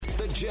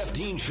Jeff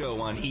Dean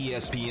Show on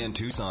ESPN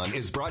Tucson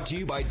is brought to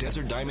you by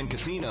Desert Diamond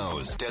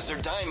Casinos.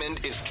 Desert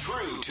Diamond is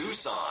true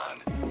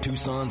Tucson.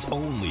 Tucson's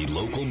only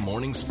local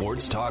morning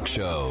sports talk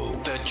show.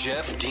 The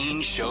Jeff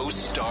Dean Show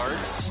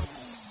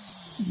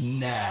starts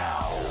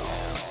now.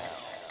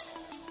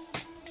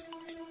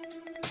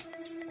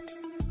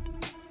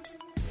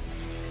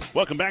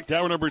 Welcome back to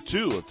hour number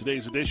 2 of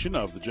today's edition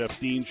of the Jeff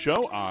Dean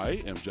Show.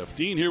 I am Jeff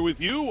Dean here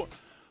with you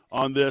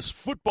on this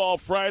Football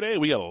Friday.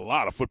 We got a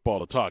lot of football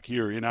to talk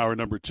here in hour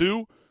number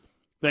 2.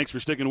 Thanks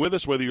for sticking with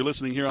us, whether you're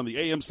listening here on the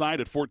AM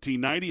side at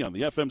 1490, on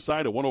the FM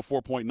side at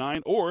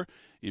 104.9, or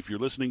if you're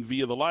listening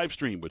via the live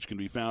stream, which can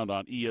be found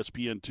on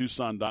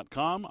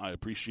ESPNTucson.com. I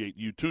appreciate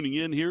you tuning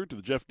in here to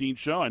the Jeff Dean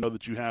Show. I know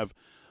that you have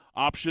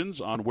options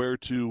on where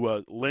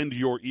to lend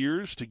your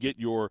ears to get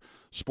your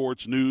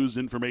sports news,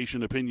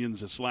 information,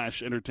 opinions,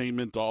 /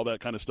 entertainment, all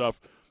that kind of stuff.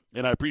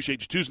 And I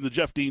appreciate you choosing the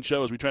Jeff Dean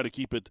Show as we try to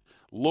keep it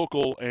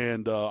local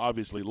and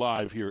obviously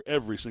live here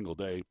every single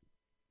day,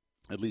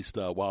 at least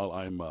while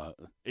I'm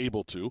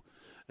able to.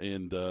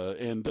 And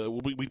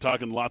we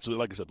talking lots of,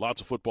 like I said, lots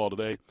of football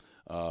today.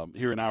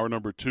 Here in hour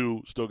number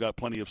 2, still got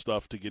plenty of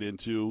stuff to get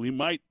into. We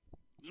might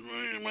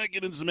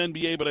get into some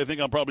NBA, but I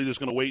think I'm probably just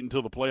going to wait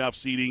until the playoff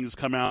seedings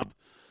come out.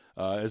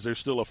 As there's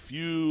still a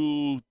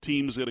few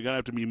teams that are going to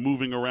have to be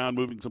moving around,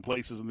 moving some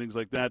places and things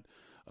like that.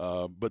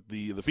 But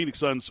the Phoenix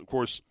Suns, of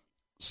course,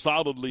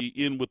 solidly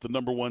in with the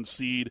number 1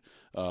 seed,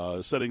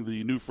 setting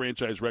the new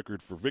franchise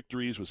record for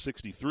victories with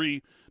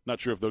 63.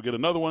 Not sure if they'll get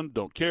another one.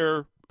 Don't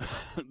care.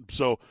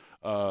 So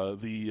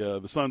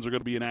the Suns are going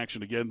to be in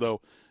action again,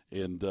 though.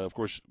 And, of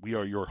course, we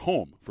are your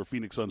home for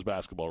Phoenix Suns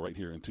basketball right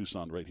here in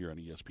Tucson, right here on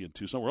ESPN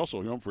Tucson. We're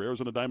also home for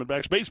Arizona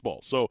Diamondbacks baseball.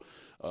 So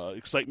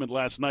excitement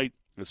last night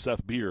as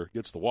Seth Beer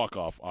gets the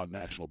walk-off on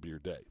National Beer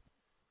Day.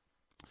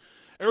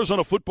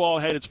 Arizona football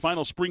had its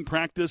final spring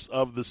practice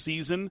of the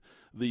season,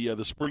 the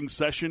spring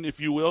session, if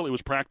you will. It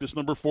was practice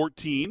number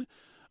 14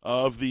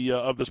 of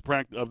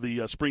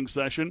the spring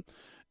session,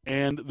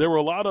 and there were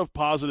a lot of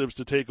positives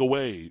to take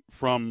away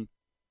from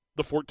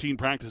the 14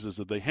 practices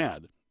that they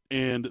had.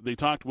 And they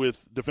talked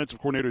with defensive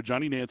coordinator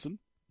Johnny Nansen,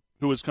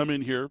 who has come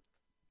in here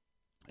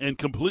and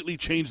completely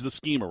changed the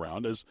scheme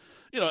around, as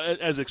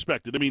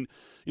expected. I mean,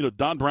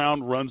 Don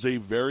Brown runs a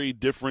very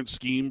different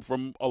scheme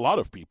from a lot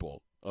of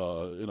people,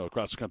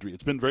 across the country.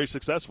 It's been very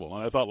successful,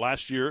 and I thought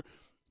last year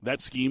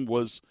that scheme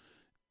was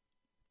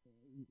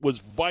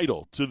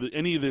vital to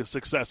any of the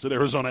success that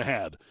Arizona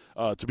had.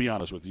 To be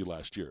honest with you,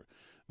 last year,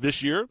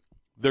 this year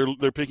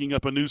they're picking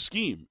up a new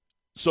scheme.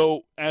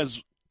 So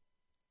as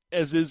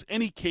is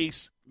any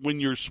case when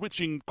you're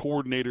switching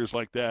coordinators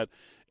like that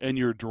and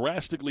you're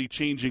drastically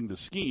changing the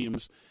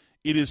schemes,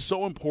 it is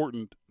so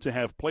important to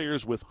have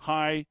players with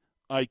high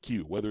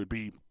IQ, whether it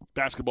be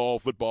basketball,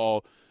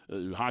 football,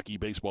 hockey,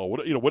 baseball,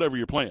 whatever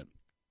you're playing.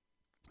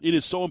 It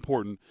is so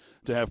important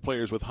to have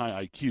players with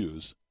high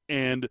IQs,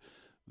 and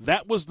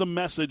that was the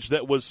message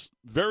that was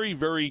very,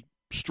 very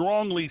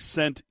strongly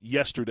sent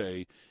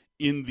yesterday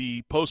in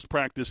the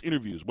post-practice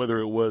interviews, whether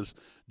it was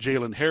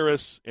Jalen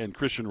Harris and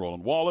Christian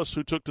Roland Wallace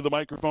who took to the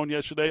microphone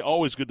yesterday.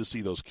 Always good to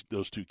see those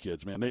two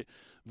kids, man.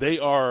 They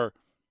are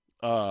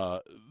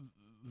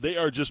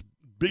just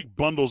big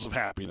bundles of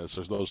happiness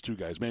as those two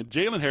guys, man.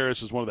 Jalen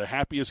Harris is one of the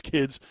happiest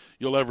kids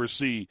you'll ever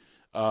see.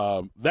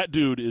 That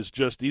dude is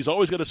he's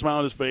always got a smile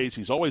on his face.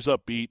 He's always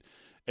upbeat.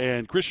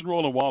 And Christian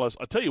Roland Wallace,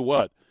 I'll tell you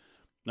what,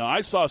 now I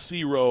saw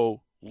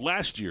C-Row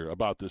last year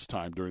about this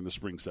time during the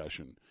spring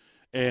session.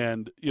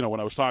 And, when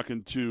I was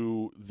talking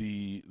to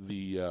the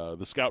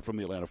scout from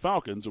the Atlanta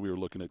Falcons, and we were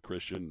looking at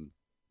Christian,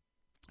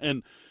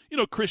 and,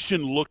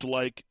 Christian looked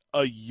like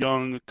a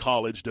young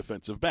college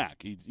defensive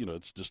back. He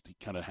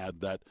kind of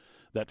had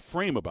that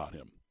frame about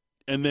him.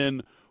 And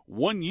then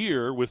 1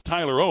 year with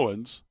Tyler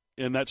Owens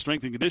in that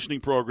strength and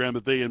conditioning program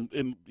that they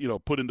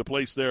put into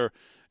place there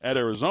at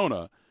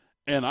Arizona,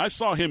 and I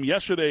saw him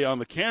yesterday on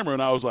the camera,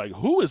 and I was like,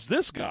 who is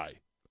this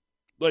guy?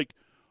 Like,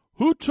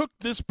 who took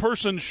this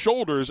person's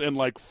shoulders and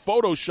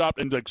photoshopped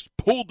and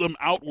pulled them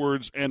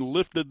outwards and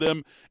lifted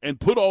them and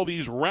put all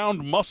these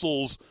round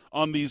muscles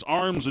on these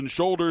arms and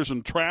shoulders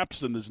and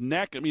traps and his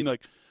neck? I mean,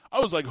 I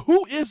was like,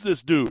 who is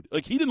this dude?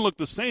 He didn't look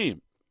the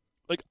same.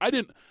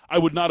 I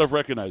would not have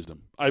recognized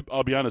him.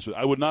 I'll be honest with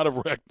you. I would not have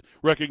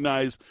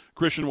recognized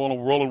Christian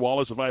Roland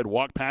Wallace if I had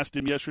walked past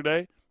him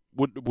yesterday.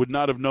 Would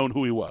not have known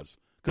who he was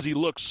because he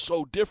looks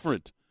so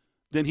different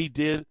than he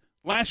did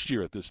last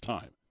year at this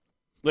time.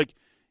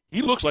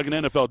 He looks like an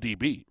NFL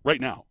DB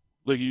right now.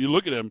 You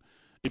look at him.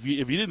 If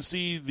you didn't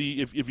see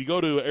if you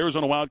go to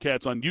Arizona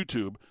Wildcats on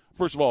YouTube,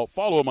 first of all,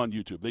 follow them on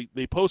YouTube.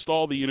 They post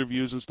all the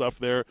interviews and stuff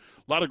there. A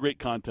lot of great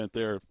content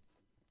there.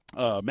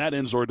 Matt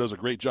Enzor does a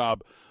great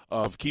job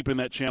of keeping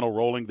that channel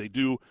rolling. They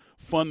do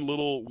fun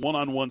little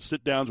one-on-one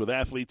sit-downs with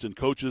athletes and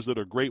coaches that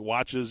are great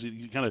watches.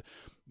 It kind of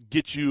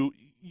get you,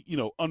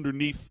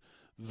 underneath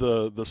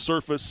the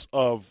surface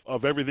of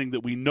everything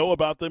that we know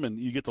about them, and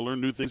you get to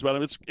learn new things about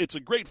them. It's a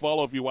great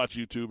follow if you watch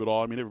YouTube at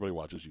all. I mean, everybody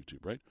watches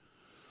YouTube, right?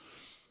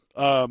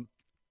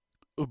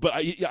 But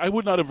I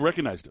would not have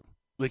recognized him.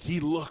 He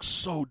looks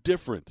so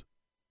different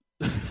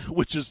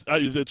which is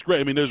it's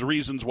great. I mean, there's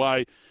reasons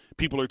why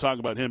people are talking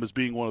about him as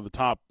being one of the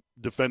top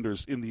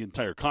defenders in the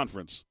entire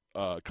conference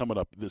coming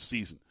up this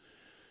season.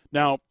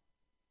 Now,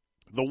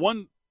 the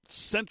one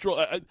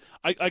central,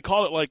 I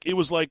call it like it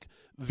was like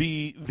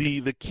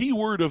the key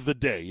word of the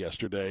day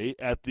yesterday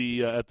at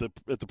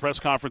the press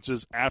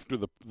conferences after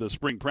the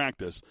spring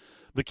practice.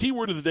 The key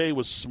word of the day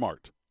was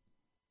smart.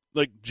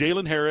 Like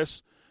Jalen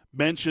Harris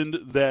mentioned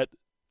that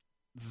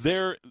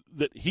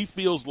he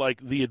feels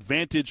like the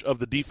advantage of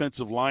the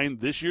defensive line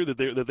this year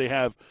that they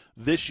have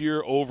this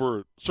year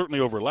certainly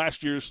over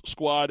last year's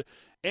squad,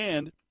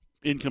 and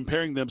in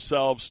comparing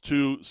themselves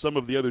to some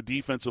of the other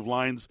defensive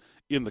lines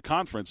in the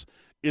conference,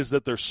 is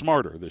that they're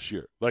smarter this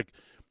year. Like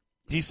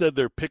he said,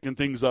 they're picking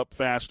things up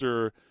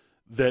faster,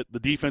 that the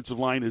defensive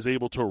line is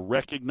able to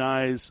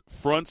recognize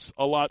fronts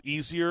a lot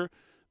easier.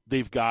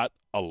 They've got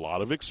a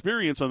lot of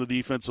experience on the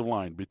defensive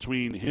line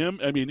between him.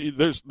 I mean,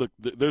 there's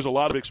a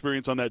lot of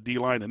experience on that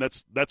D-line, and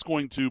that's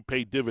going to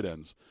pay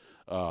dividends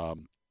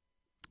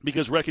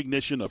because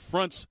recognition of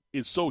fronts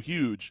is so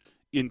huge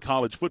in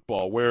college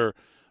football, where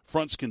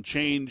fronts can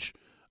change.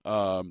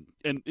 And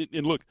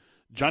look,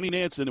 Johnny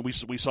Nansen, and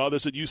we saw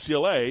this at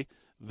UCLA,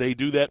 they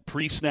do that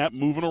pre-snap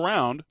moving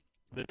around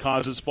that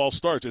causes false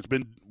starts. It's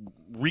been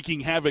wreaking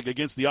havoc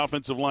against the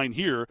offensive line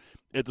here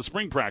at the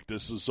spring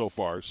practices so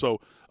far.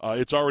 So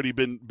it's already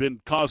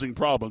been causing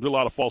problems. There are a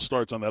lot of false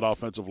starts on that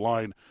offensive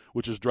line,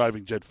 which is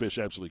driving Jedd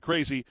Fisch absolutely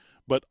crazy,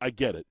 but I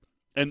get it.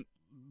 And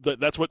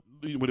that's what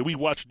when we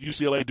watched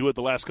UCLA do it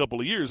the last couple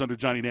of years under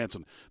Johnny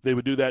Nansen. They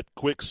would do that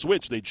quick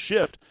switch. They'd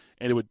shift,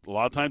 and a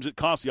lot of times it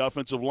cost the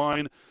offensive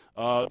line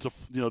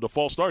to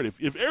false start.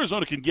 If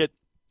Arizona can get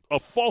a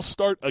false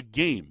start a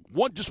game,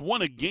 just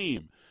one a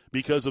game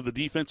because of the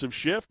defensive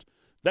shift,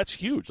 that's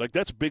huge. Like,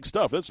 that's big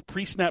stuff. That's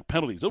pre-snap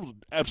penalties. Those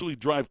absolutely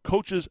drive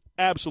coaches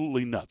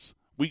absolutely nuts.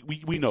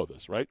 We know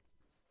this, right?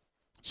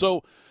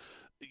 So,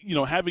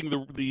 having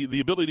the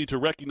ability to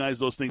recognize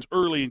those things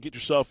early and get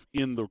yourself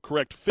in the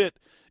correct fit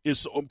is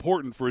so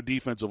important for a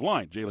defensive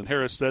line. Jalen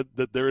Harris said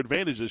that their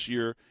advantage this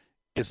year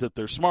is that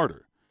they're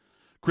smarter.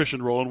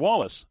 Christian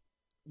Roland-Wallace,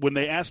 when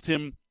they asked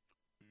him,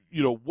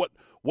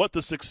 what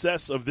the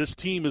success of this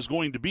team is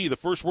going to be, the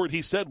first word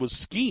he said was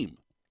scheme.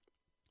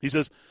 He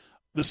says,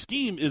 the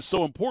scheme is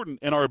so important,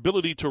 and our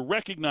ability to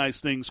recognize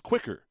things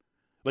quicker.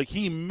 Like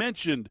he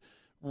mentioned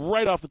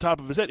right off the top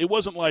of his head, it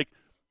wasn't like,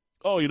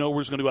 we're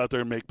just going to go out there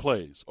and make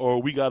plays,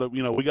 or we got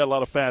a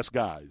lot of fast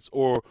guys,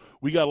 or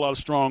we got a lot of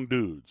strong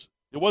dudes.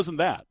 It wasn't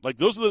that. Like,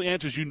 those are the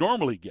answers you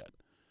normally get.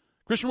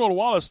 Christian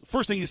Roland-Wallace,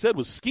 first thing he said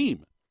was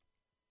scheme.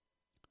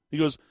 He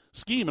goes,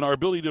 scheme and our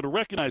ability to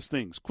recognize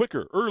things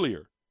quicker,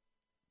 earlier.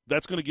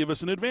 That's going to give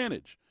us an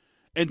advantage.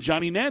 And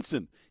Johnny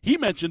Nansen, he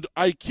mentioned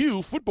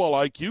IQ, football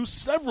IQ,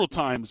 several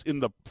times in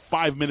the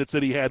 5 minutes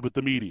that he had with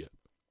the media.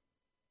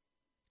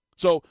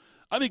 So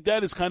I think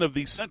that is kind of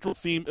the central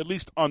theme, at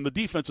least on the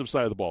defensive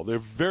side of the ball. They're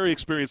very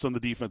experienced on the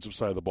defensive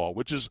side of the ball,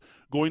 which is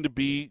going to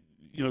be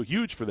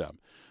huge for them.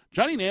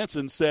 Johnny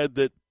Nansen said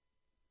that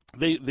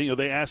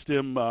they asked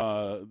him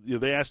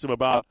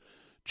about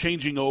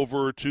changing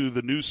over to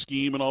the new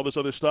scheme and all this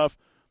other stuff,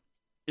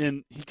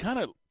 and he kind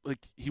of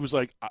he was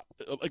like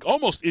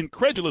almost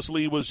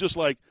incredulously was just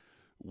like,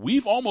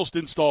 we've almost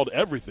installed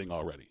everything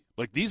already.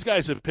 Like, these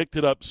guys have picked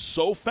it up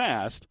so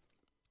fast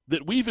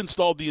that we've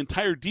installed the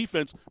entire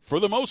defense, for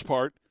the most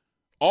part,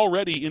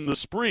 already in the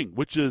spring,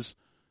 which is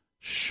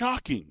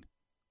shocking.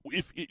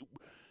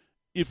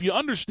 If you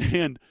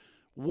understand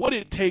what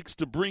it takes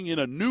to bring in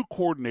a new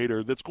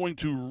coordinator that's going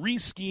to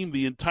re-scheme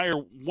the entire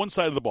one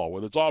side of the ball,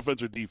 whether it's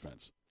offense or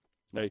defense.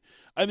 Okay?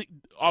 I think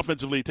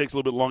offensively it takes a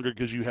little bit longer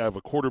because you have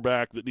a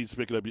quarterback that needs to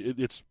pick it up.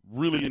 It's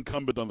really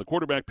incumbent on the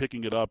quarterback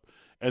picking it up,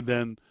 and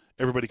then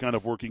everybody kind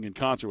of working in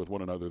concert with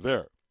one another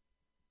there.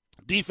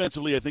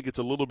 Defensively, I think it's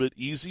a little bit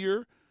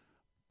easier,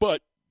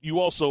 but you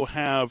also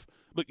have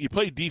 – look, you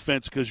play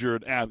defense because you're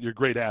a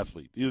great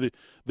athlete.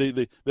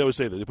 They always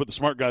say that. They put the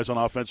smart guys on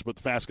offense, but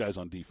the fast guys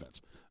on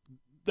defense.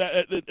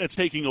 That's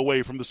taking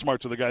away from the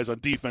smarts of the guys on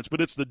defense,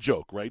 but it's the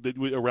joke, right,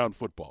 around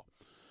football.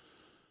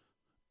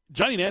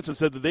 Johnny Nansen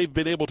said that they've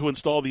been able to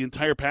install the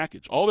entire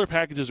package. All their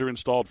packages are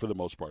installed for the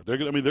most part. They're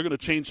going to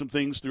change some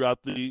things throughout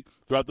the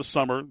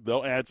summer.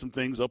 They'll add some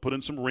things. They'll put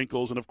in some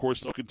wrinkles, and of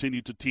course they'll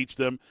continue to teach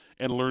them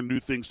and learn new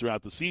things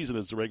throughout the season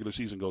as the regular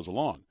season goes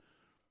along.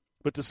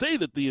 But to say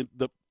that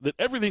that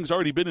everything's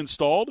already been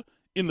installed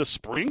in the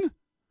spring,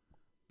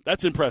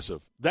 that's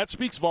impressive. That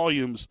speaks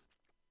volumes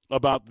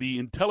about the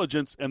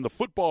intelligence and the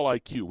football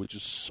IQ, which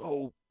is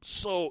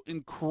so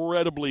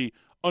incredibly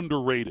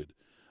underrated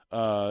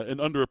and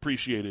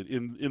underappreciated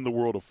in the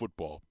world of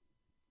football.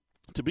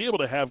 To be able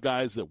to have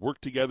guys that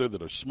work together,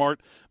 that are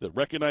smart, that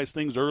recognize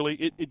things early,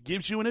 it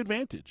gives you an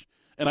advantage.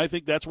 And I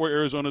think that's where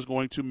Arizona is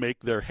going to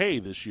make their hay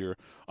this year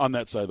on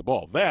that side of the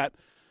ball. That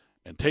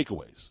and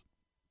takeaways.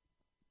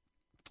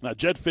 Now,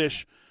 Jedd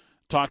Fisch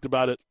talked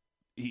about it.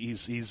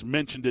 He's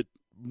mentioned it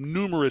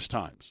numerous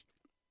times.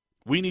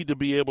 We need to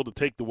be able to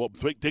take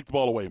the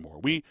ball away more.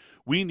 We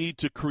need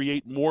to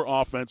create more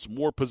offense,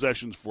 more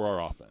possessions for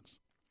our offense.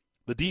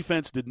 The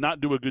defense did not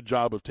do a good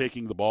job of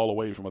taking the ball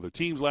away from other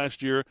teams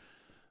last year.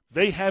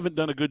 They haven't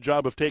done a good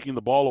job of taking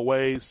the ball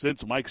away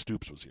since Mike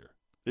Stoops was here.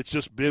 It's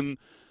just been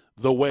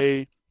the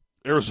way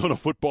Arizona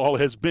football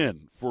has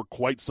been for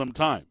quite some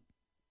time.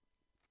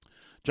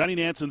 Johnny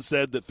Nansen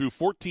said that through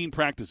 14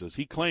 practices,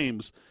 he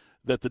claims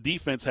that the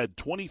defense had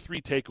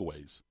 23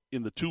 takeaways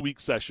in the 2-week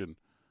session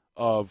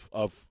of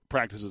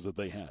practices that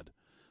they had.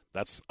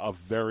 That's a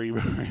very,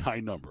 very high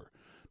number.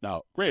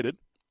 Now, granted,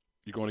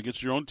 you're going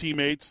against your own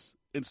teammates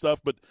and stuff,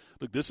 but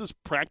look, this is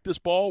practice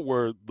ball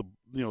where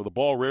the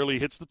ball rarely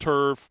hits the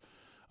turf,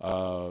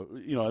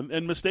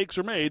 and mistakes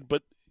are made,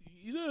 but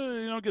you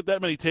don't get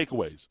that many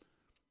takeaways.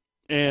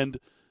 And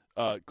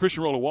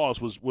Christian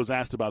Roland-Wallace was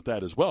asked about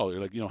that as well.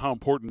 Like, how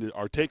important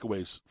are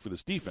takeaways for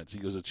this defense? He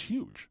goes, it's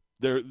huge.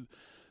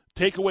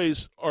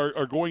 Takeaways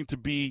are going to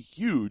be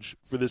huge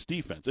for this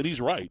defense, and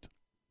he's right,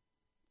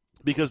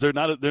 because they're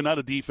not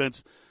a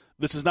defense.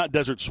 This is not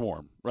Desert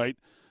Swarm, right?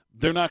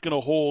 They're not going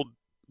to hold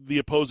the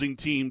opposing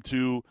team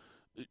to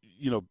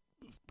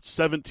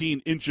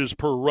 17 inches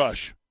per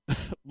rush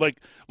like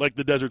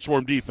the Desert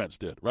Swarm defense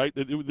did, right?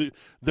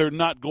 They're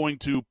not going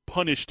to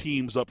punish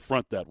teams up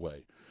front that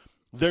way.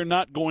 They're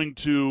not going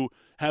to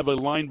have a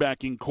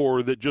linebacking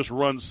core that just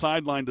runs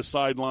sideline to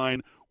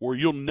sideline where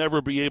you'll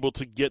never be able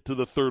to get to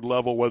the third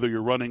level whether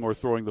you're running or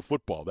throwing the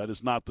football. That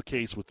is not the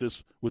case with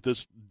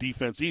this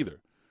defense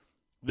either.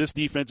 This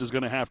defense is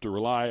going to have to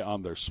rely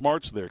on their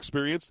smarts, their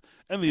experience,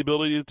 and the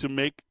ability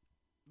to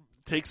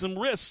take some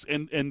risks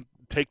and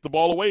take the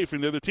ball away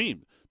from the other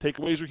team.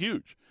 Takeaways are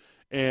huge.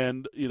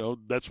 And,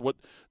 that's what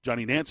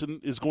Johnny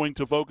Nansen is going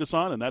to focus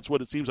on, and that's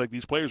what it seems like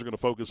these players are going to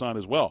focus on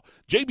as well.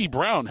 J.B.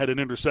 Brown had an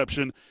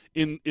interception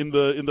in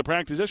the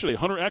practice yesterday.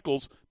 Hunter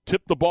Echols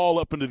tipped the ball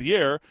up into the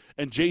air,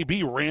 and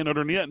J.B. ran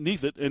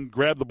underneath it and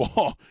grabbed the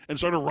ball and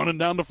started running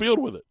down the field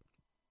with it.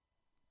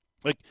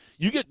 Like,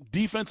 you get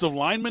defensive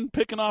linemen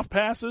picking off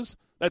passes,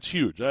 that's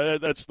huge.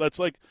 That's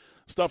like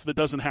stuff that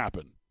doesn't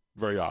happen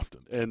very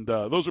often. And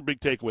those are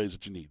big takeaways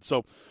that you need.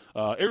 So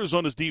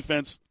Arizona's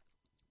defense,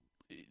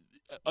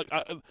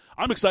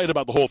 I'm excited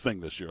about the whole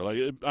thing this year.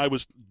 Like, I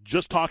was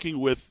just talking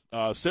with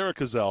Sarah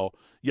Cazell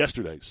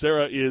yesterday.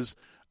 Sarah is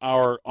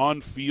our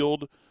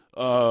on-field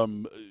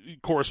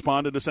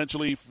correspondent,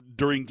 essentially,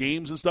 during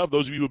games and stuff.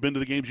 Those of you who have been to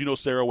the games, you know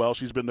Sarah well.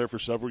 She's been there for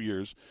several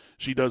years.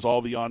 She does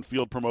all the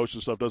on-field promotion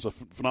stuff, does a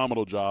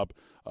phenomenal job.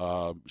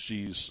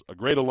 She's a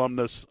great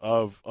alumnus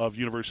of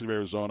University of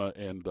Arizona,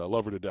 and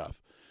love her to death.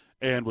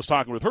 And was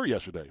talking with her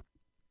yesterday.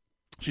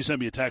 She sent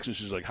me a text, and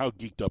she's like, how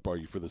geeked up are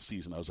you for this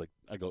season? I'm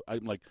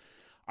like,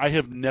 I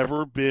have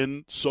never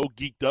been so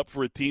geeked up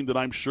for a team that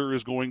I'm sure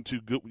is going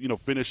to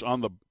finish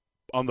on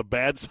the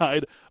bad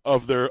side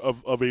of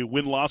a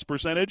win-loss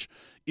percentage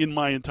in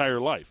my entire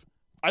life.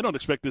 I don't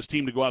expect this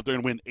team to go out there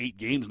and win 8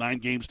 games, 9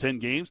 games, 10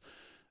 games.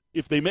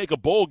 If they make a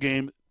bowl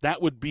game,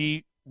 that would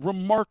be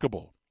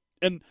remarkable.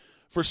 And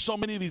for so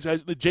many of these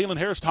guys, Jalen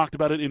Harris talked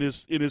about it in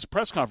his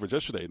press conference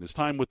yesterday, in his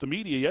time with the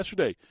media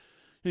yesterday.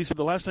 And he said,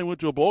 the last time I went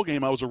to a bowl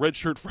game, I was a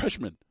redshirt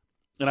freshman.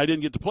 And I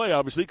didn't get to play,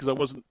 obviously, because I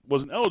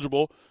wasn't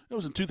eligible. It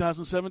was in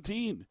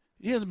 2017.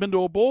 He hasn't been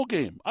to a bowl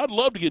game. I'd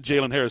love to get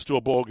Jalen Harris to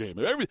a bowl game.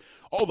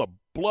 All the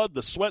blood,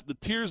 the sweat, the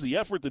tears, the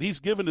effort that he's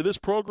given to this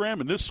program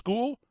and this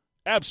school,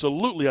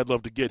 absolutely I'd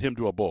love to get him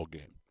to a bowl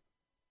game.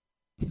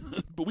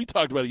 But we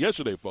talked about it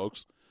yesterday,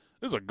 folks.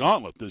 There's a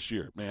gauntlet this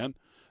year, man.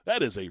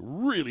 That is a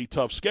really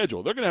tough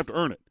schedule. They're going to have to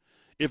earn it.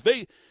 If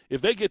they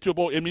get to a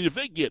bowl, if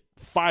they get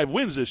 5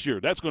 wins this year,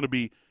 that's going to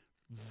be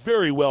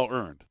very well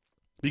earned,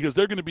 because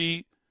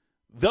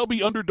they'll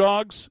be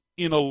underdogs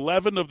in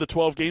 11 of the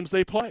 12 games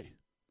they play.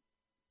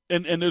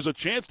 And there's a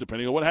chance,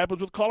 depending on what happens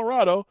with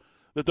Colorado,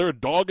 that they're a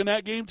dog in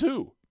that game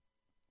too.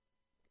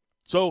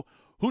 So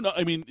who knows?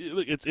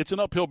 It's an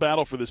uphill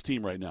battle for this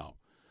team right now,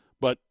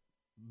 but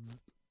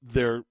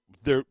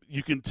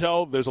you can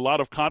tell there's a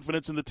lot of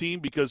confidence in the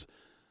team, because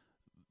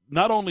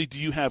not only do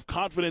you have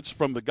confidence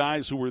from the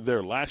guys who were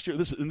there last year,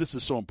 this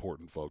is so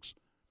important, folks.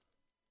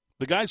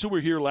 The guys who were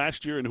here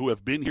last year and who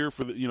have been here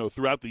for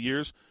throughout the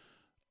years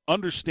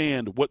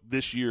understand what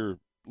this year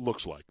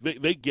looks like.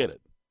 They get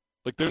it.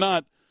 Like, they're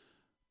not.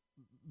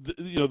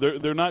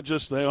 They're not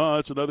just saying, oh,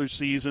 it's another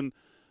season.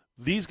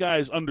 These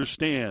guys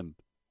understand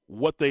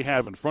what they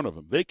have in front of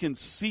them. They can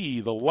see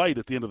the light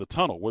at the end of the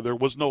tunnel where there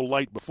was no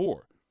light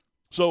before.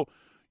 So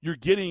you're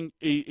getting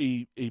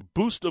a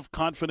boost of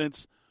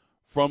confidence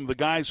from the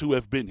guys who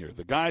have been here,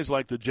 the guys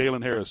like the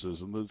Jalen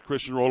Harrises and the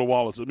Christian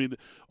Roland-Wallace.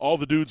 All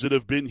the dudes that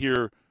have been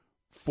here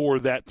for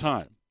that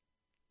time.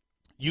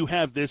 You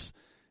have this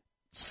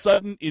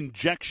sudden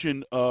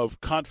injection of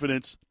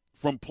confidence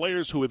from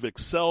players who have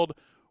excelled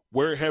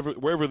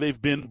wherever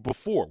they've been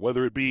before,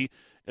 whether it be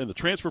in the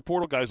transfer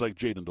portal, guys like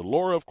Jayden de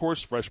Laura, of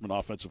course, freshman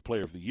offensive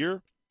player of the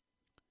year.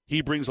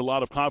 He brings a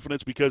lot of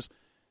confidence because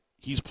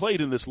he's played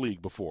in this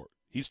league before.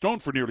 He's thrown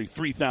for nearly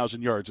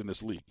 3,000 yards in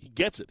this league. He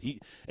gets it.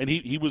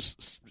 He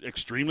was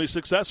extremely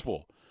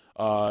successful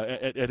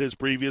at his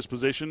previous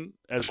position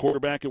as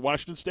quarterback at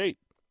Washington State.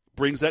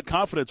 Brings that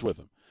confidence with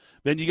him.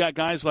 Then you got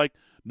guys like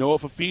Noah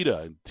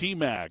Fafita and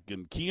T-Mac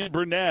and Kean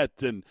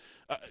Burnett and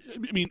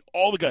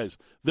all the guys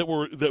that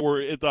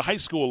were at the high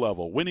school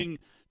level winning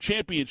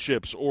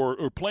championships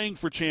or playing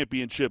for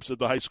championships at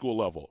the high school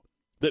level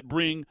that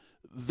bring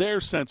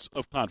their sense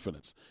of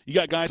confidence. You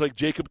got guys like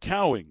Jacob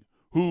Cowing,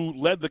 who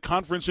led the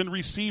conference in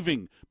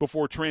receiving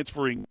before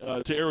transferring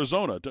to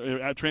Arizona,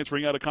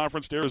 transferring out of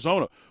conference to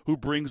Arizona, who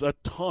brings a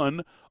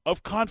ton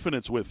of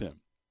confidence with him.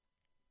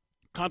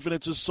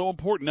 Confidence is so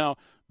important. Now,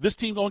 this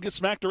team going to get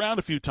smacked around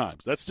a few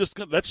times. That's just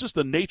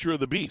the nature of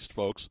the beast,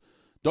 folks.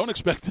 Don't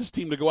expect this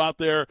team to go out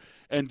there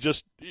and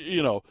just,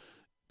 it's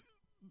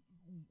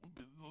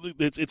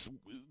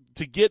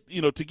to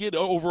get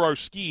over our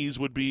skis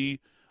would be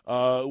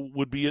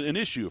an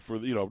issue for,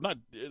 not,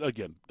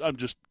 again, I'm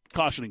just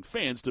cautioning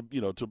fans to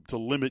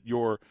limit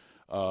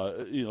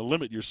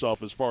limit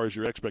yourself as far as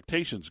your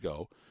expectations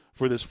go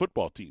for this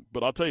football team.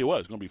 But I'll tell you what,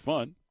 it's going to be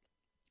fun,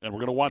 and we're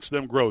going to watch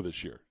them grow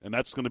this year, and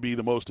that's going to be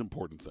the most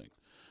important thing.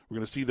 We're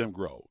going to see them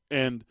grow,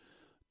 and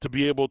to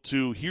be able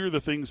to hear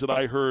the things that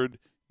I heard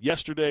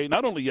yesterday,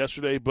 not only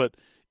yesterday, but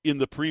in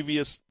the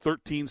previous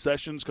 13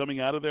 sessions coming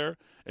out of there,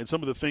 and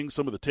some of the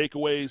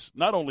takeaways,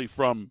 not only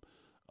from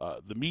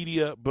the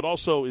media, but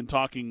also in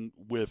talking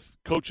with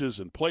coaches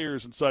and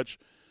players and such.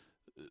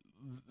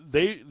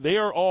 They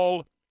are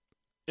all,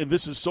 and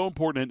this is so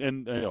important,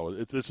 and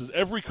this is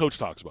every coach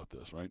talks about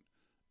this, right?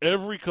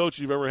 Every coach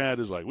you've ever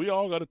had is like, we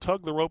all got to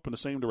tug the rope in the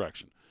same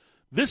direction.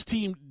 This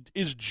team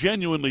is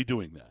genuinely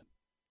doing that,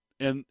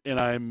 and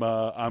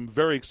I'm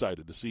very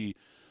excited to see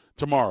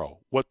tomorrow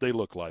what they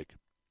look like.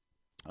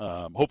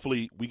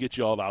 Hopefully we get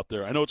you all out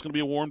there. I know it's going to be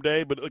a warm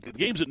day, but the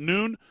game's at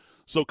noon,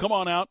 so come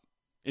on out,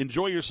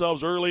 enjoy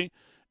yourselves early.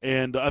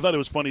 And I thought it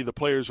was funny. The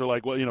players are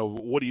like, well,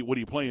 what are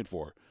you playing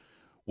for?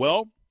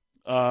 Well,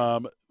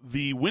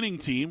 the winning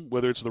team,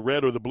 whether it's the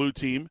red or the blue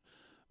team,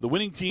 the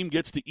winning team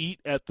gets to eat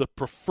at the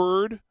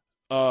preferred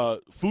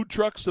food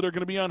trucks that are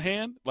going to be on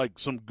hand, like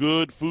some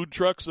good food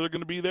trucks that are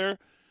going to be there.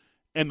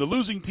 And the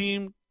losing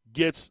team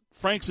gets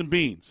Franks and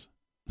beans.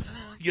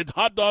 You get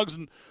hot dogs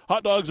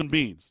and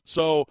beans.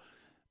 So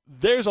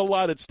there's a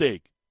lot at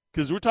stake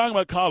because we're talking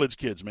about college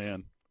kids,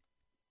 man.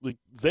 Like,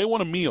 they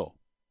want a meal.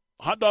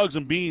 Hot dogs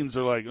and beans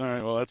are like, all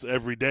right, well, that's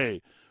every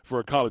day for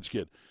a college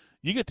kid.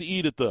 You get to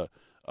eat at the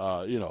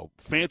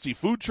fancy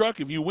food truck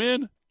if you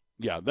win.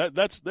 Yeah,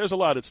 there's a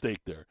lot at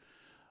stake there.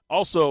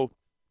 Also,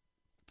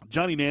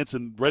 Johnny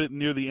Nansen, right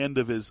near the end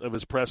of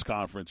his press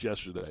conference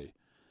yesterday,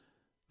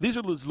 these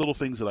are little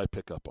things that I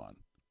pick up on.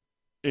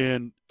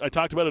 And I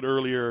talked about it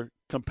earlier,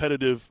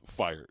 competitive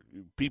fire.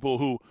 People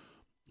who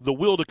the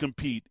will to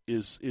compete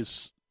is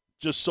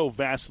just so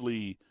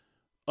vastly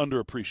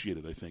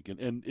underappreciated, I think,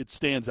 and it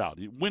stands out.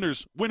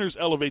 Winners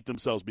elevate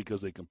themselves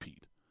because they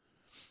compete.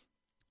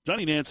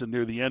 Johnny Nansen,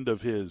 near the end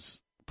of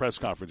his press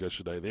conference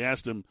yesterday,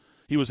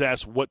 he was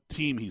asked what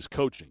team he's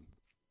coaching.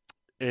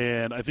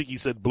 And I think he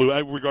said blue,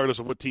 regardless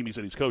of what team he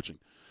said he's coaching.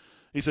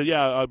 He said,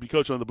 yeah, I'll be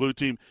coaching on the blue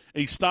team.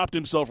 And he stopped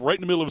himself right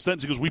in the middle of a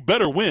sentence. He goes, we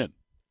better win.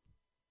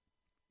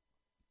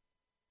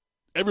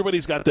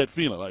 Everybody's got that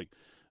feeling, like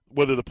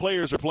whether the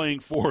players are playing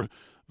for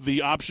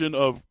the option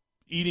of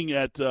eating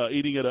at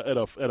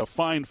a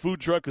fine food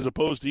truck as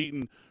opposed to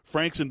eating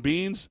Franks and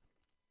beans,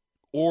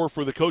 or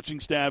for the coaching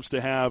staffs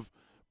to have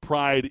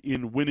pride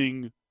in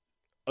winning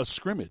a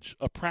scrimmage,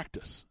 a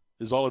practice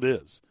is all it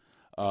is.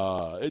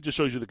 It just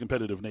shows you the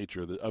competitive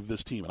nature of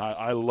this team. And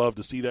I love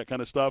to see that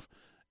kind of stuff,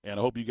 and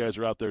I hope you guys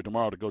are out there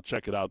tomorrow to go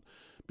check it out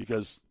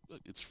because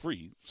it's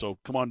free. So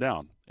come on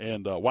down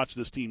and watch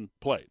this team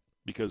play,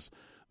 because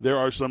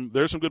there's some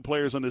good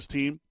players on this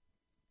team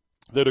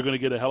that are going to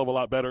get a hell of a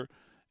lot better.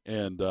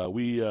 And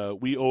we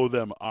owe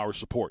them our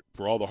support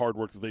for all the hard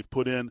work that they've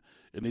put in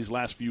these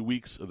last few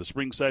weeks of the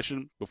spring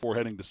session before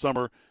heading to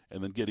summer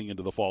and then getting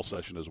into the fall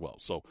session as well.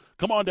 So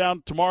come on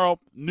down tomorrow,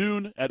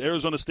 noon at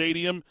Arizona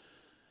Stadium.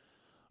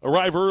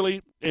 Arrive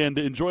early and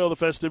enjoy all the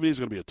festivities.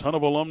 There's going to be a ton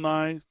of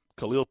alumni.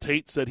 Khalil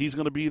Tate said he's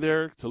going to be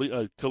there.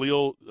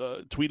 Khalil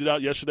tweeted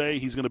out yesterday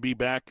he's going to be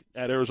back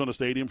at Arizona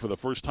Stadium for the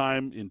first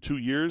time in 2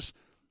 years.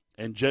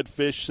 And Jed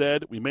Fish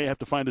said, we may have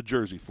to find a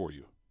jersey for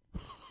you.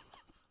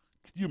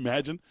 Can you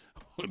imagine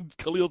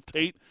Khalil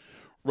Tate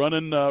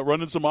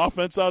running some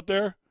offense out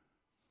there?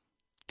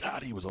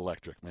 God, he was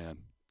electric, man.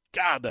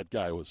 God, that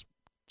guy was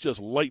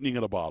just lightning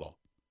in a bottle.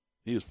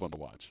 He is fun to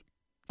watch.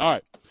 All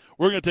right,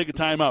 we're going to take a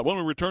timeout. When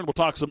we return, we'll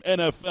talk some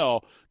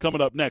NFL coming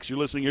up next. You're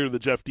listening here to The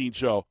Jeff Dean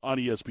Show on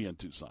ESPN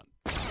Tucson.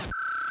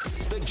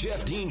 The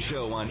Jeff Dean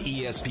Show on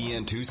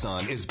ESPN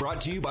Tucson is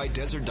brought to you by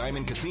Desert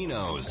Diamond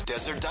Casinos.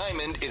 Desert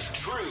Diamond is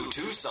true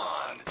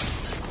Tucson.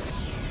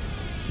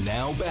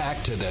 Now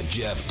back to the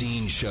Jeff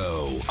Dean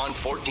Show on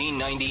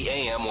 1490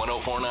 AM,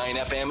 104.9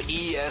 FM,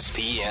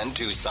 ESPN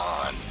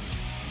Tucson.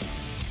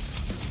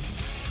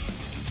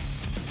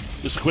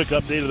 Just a quick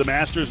update of the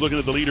Masters. Looking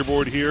at the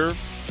leaderboard here,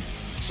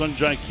 Sung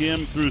Jae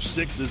Kim through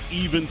 6 is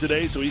even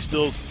today, so he's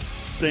still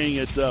staying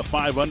at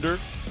 5 under.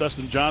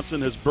 Dustin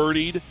Johnson has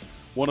birdied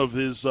one of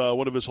his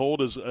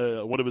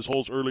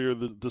holes earlier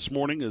this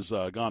morning. Has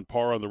gone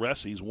par on the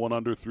rest. He's 1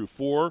 under through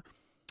 4.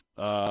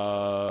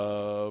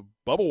 Bubba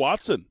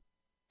Watson,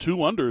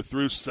 2 under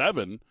through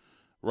 7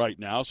 right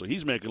now, so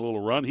he's making a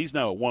little run. He's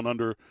now at 1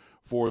 under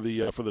for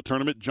the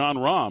tournament. John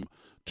Rahm,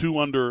 2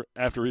 under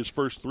after his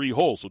first 3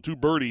 holes, so 2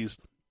 birdies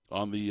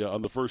on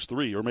the first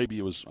 3, or maybe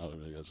it was. I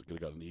guess I could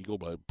have got an eagle,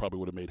 but I probably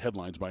would have made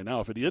headlines by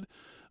now if it did.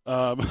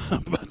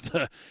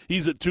 But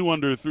he's at 2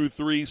 under through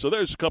 3, so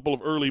there's a couple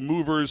of early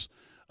movers.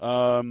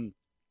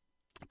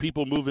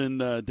 People moving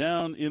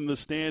down in the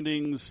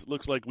standings.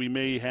 Looks like we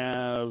may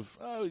have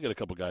we got a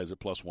couple guys at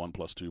 +1,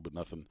 +2, but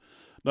nothing.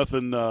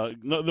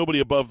 Nobody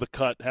above the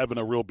cut having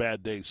a real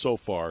bad day so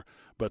far.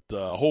 But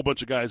a whole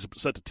bunch of guys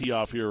set to tee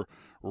off here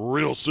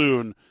real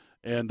soon,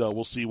 and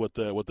we'll see what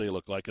they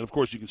look like. And of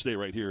course, you can stay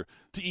right here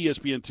to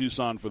ESPN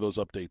Tucson for those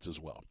updates as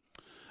well.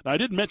 Now, I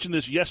didn't mention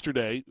this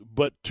yesterday,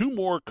 but 2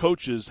 more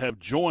coaches have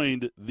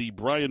joined the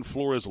Brian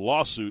Flores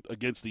lawsuit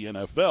against the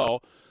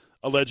NFL,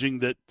 alleging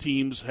that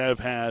teams have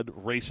had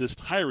racist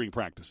hiring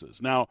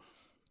practices. Now,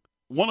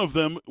 one of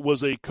them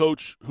was a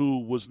coach who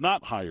was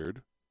not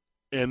hired,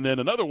 and then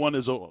another one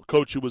is a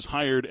coach who was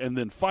hired and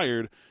then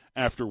fired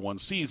after 1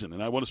 season.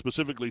 And I want to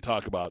specifically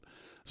talk about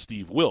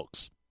Steve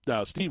Wilks.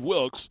 Now, Steve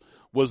Wilks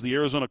was the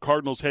Arizona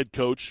Cardinals head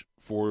coach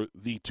for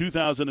the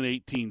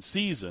 2018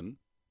 season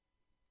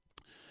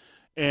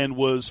and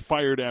was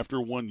fired after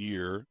 1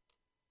 year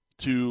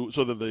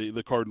so that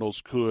the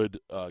Cardinals could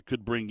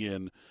bring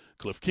in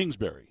Cliff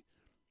Kingsbury.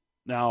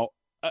 Now,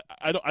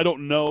 I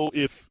don't know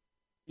if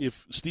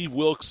Steve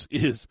Wilks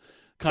is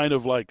kind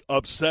of like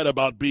upset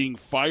about being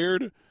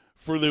fired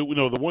for the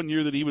 1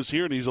 year that he was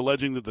here, and he's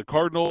alleging that the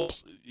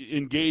Cardinals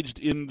engaged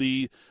in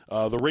the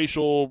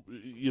racial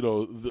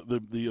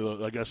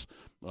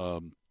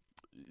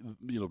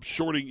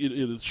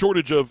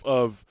shortage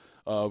of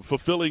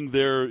fulfilling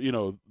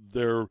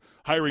their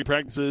hiring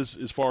practices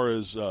as far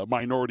as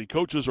minority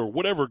coaches or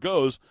whatever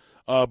goes,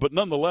 but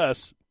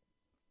nonetheless,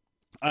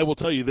 I will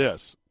tell you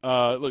this.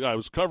 Look, I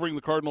was covering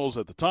the Cardinals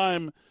at the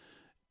time,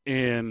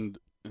 and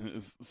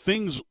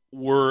things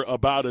were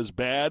about as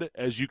bad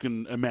as you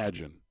can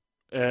imagine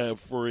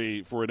for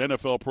an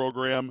NFL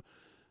program.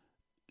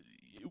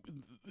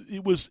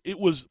 It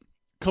was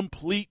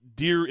complete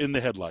deer in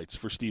the headlights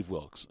for Steve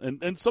Wilks,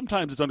 and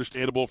sometimes it's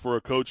understandable for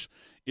a coach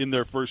in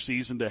their first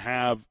season to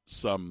have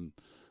some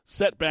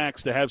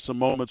setbacks, to have some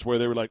moments where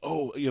they were like,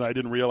 I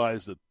didn't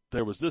realize that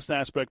there was this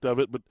aspect of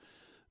it, but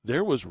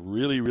there was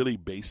really, really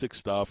basic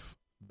stuff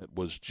that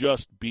was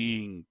just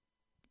being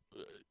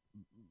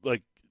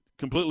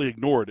completely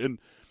ignored, and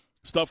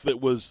stuff that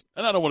was,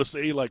 and I don't want to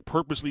say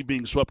purposely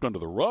being swept under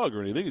the rug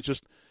or anything. It's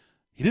just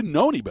he didn't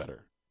know any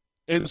better.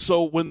 And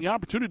so when the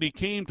opportunity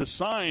came to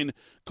sign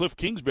Cliff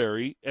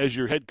Kingsbury as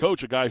your head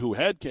coach, a guy who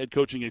had head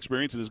coaching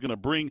experience and is going to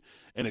bring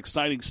an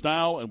exciting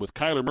style, and with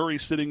Kyler Murray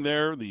sitting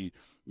there, the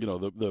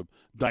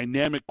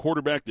dynamic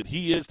quarterback that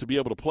he is, to be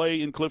able to play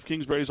in Cliff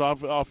Kingsbury's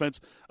offense,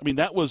 I mean,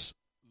 that was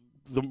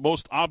the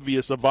most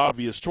obvious of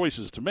obvious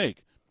choices to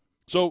make.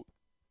 So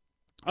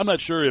I'm not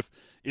sure if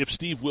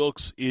Steve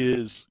Wilks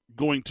is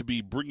going to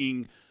be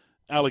bringing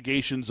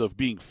allegations of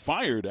being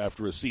fired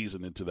after a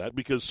season into that,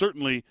 because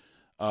certainly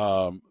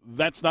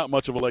that's not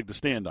much of a leg to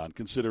stand on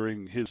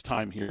considering his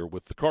time here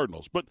with the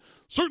Cardinals. But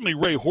certainly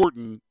Ray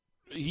Horton,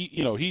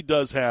 he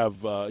does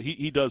have a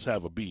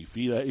beef.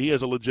 He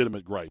has a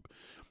legitimate gripe.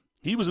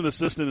 He was an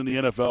assistant in the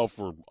NFL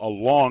for a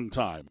long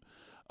time.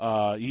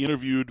 He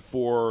interviewed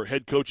for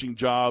head coaching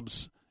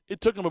jobs.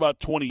 It took him about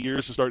 20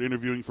 years to start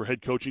interviewing for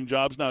head coaching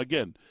jobs. Now,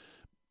 again,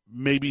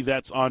 maybe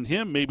that's on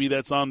him. Maybe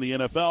that's on the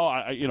NFL.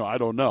 I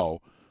don't know.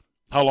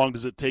 How long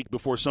does it take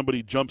before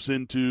somebody jumps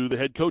into the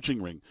head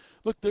coaching ring?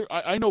 Look,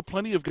 I know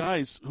plenty of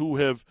guys who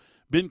have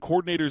been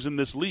coordinators in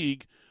this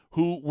league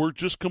who were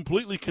just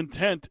completely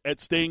content at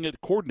staying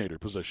at coordinator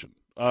position.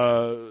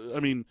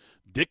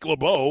 Dick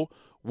LeBeau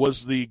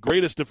was the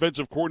greatest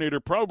defensive coordinator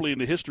probably in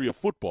the history of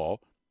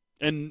football,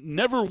 and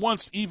never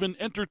once even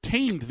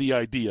entertained the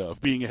idea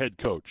of being a head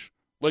coach.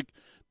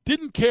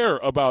 Didn't care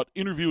about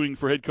interviewing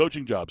for head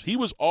coaching jobs. He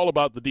was all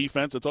about the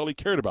defense. That's all he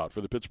cared about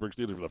for the Pittsburgh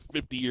Steelers for the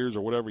 50 years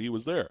or whatever he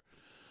was there.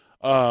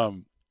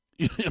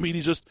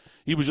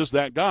 He was just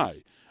that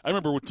guy. I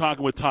remember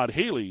talking with Todd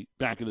Haley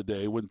back in the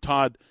day when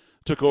Todd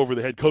took over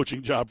the head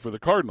coaching job for the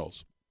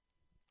Cardinals.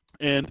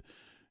 And,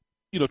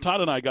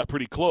 Todd and I got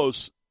pretty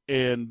close,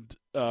 and,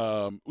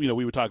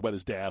 we would talk about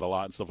his dad a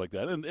lot and stuff like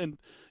that. And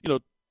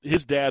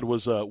his dad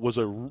is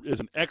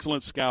an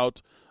excellent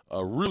scout,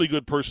 a really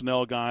good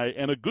personnel guy,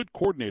 and a good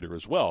coordinator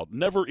as well.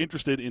 Never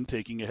interested in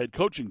taking a head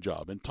coaching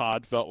job. And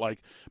Todd felt like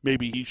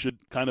maybe he should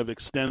kind of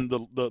extend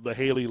the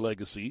Haley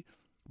legacy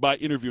by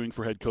interviewing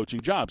for head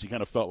coaching jobs. He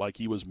kind of felt like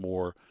he was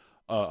more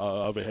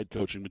of a head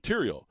coaching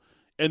material.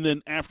 And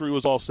then after it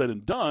was all said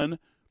and done,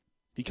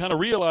 he kind of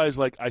realized,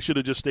 I should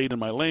have just stayed in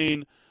my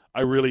lane.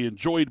 I really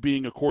enjoyed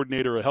being a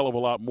coordinator a hell of a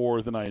lot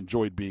more than I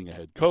enjoyed being a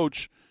head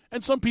coach.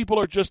 And some people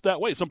are just that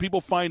way. Some people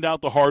find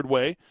out the hard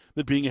way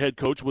that being a head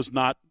coach was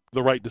not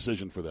the right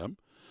decision for them.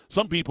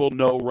 Some people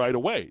know right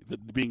away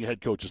that being a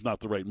head coach is not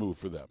the right move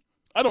for them.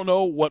 I don't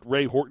know what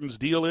Ray Horton's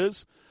deal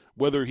is,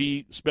 whether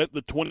he spent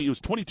it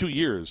was 22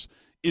 years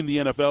in the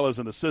NFL as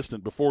an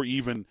assistant before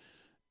even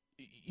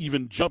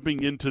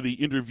jumping into the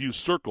interview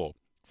circle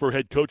for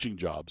head coaching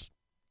jobs.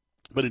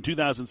 But in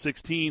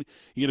 2016,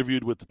 he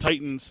interviewed with the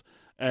Titans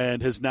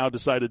and has now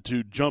decided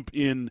to jump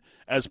in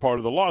as part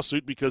of the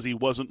lawsuit because he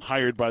wasn't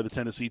hired by the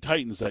Tennessee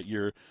Titans that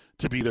year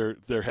to be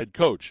their head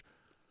coach.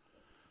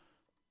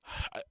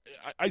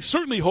 I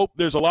certainly hope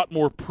there's a lot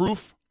more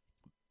proof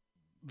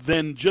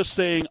than just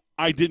saying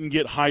I didn't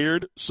get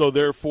hired, so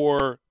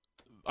therefore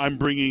I'm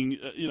bringing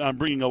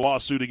a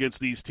lawsuit against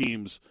these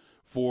teams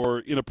for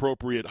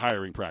inappropriate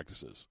hiring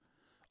practices.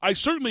 I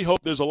certainly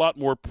hope there's a lot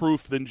more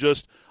proof than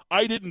just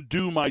I didn't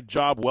do my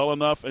job well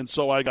enough and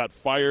so I got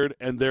fired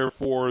and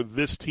therefore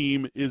this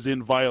team is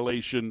in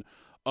violation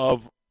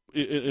of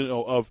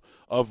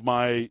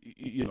my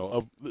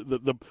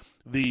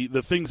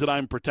the things that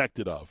I'm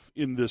protected of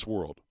in this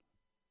world.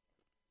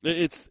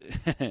 It's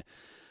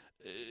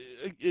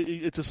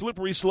it's a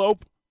slippery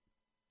slope,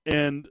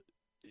 and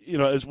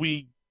as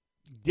we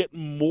get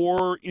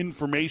more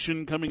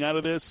information coming out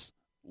of this,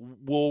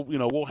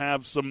 we'll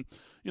have some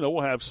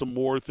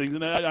more things,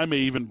 and I may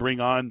even bring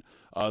on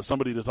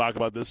somebody to talk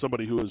about this,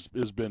 somebody who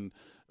has been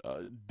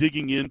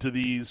digging into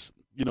the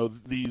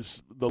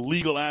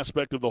legal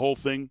aspect of the whole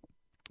thing.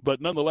 But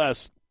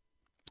nonetheless,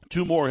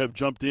 two more have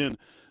jumped in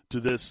to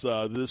this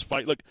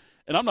fight. Look,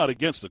 and I'm not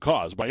against the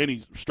cause by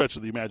any stretch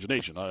of the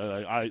imagination.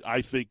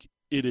 I think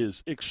it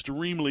is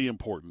extremely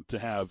important to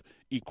have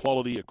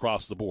equality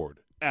across the board.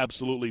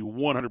 Absolutely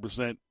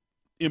 100%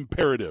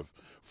 imperative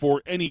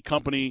for any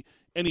company,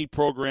 any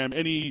program,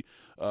 any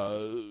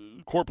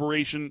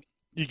corporation.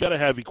 You got to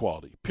have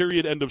equality,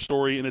 period, end of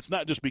story. And it's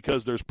not just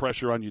because there's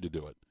pressure on you to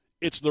do it.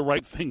 It's the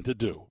right thing to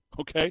do,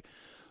 okay?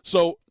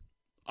 So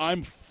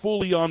I'm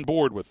fully on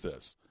board with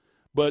this.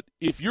 But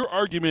if your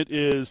argument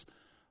is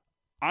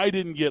I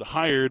didn't get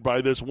hired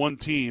by this one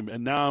team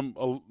and now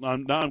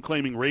I'm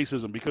claiming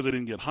racism because I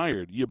didn't get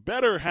hired, you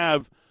better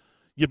have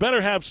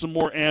some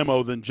more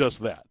ammo than just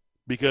that,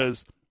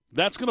 because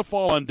that's going to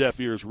fall on deaf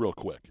ears real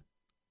quick.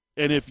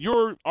 And if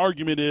your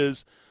argument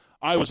is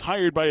I was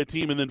hired by a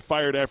team and then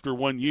fired after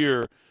 1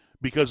 year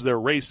because they're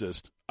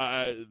racist,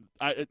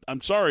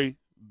 I'm sorry,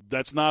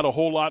 that's not a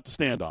whole lot to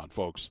stand on,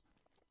 folks.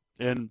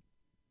 And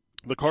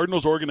the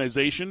Cardinals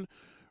organization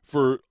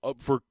for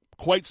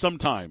quite some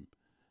time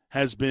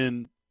has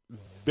been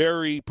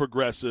very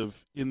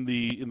progressive in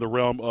the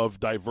realm of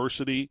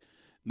diversity,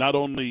 not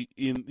only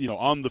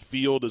on the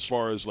field as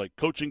far as like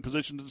coaching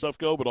positions and stuff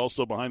go, but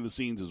also behind the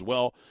scenes as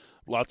well.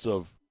 Lots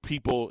of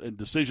people and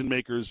decision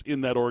makers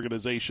in that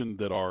organization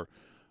that are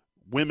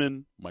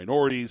women,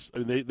 minorities. I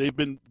mean,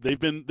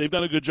 they've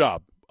done a good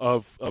job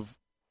of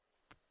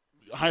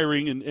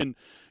hiring and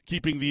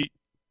keeping the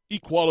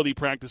equality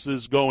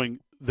practices going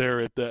there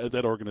at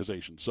that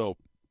organization. So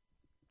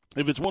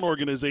if it's one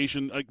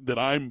organization that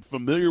I'm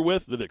familiar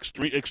with, that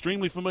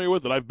extremely familiar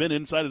with, that I've been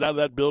inside and out of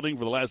that building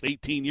for the last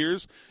 18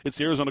 years, it's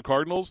the Arizona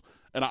Cardinals,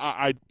 and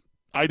I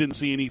didn't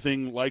see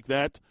anything like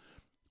that.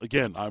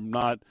 Again, I'm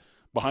not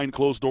behind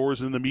closed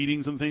doors in the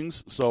meetings and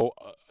things, so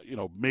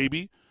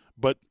maybe,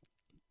 but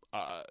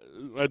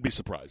I'd be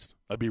surprised.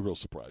 I'd be real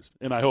surprised,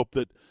 and I hope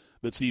that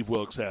Steve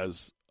Wilks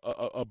has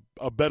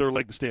a better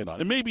leg to stand on,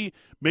 and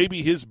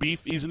maybe his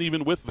beef isn't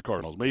even with the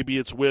Cardinals. Maybe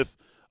it's with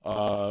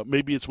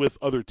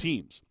other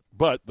teams.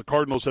 But the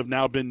Cardinals have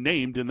now been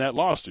named in that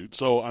lawsuit,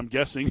 so I'm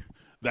guessing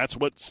that's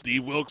what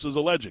Steve Wilks is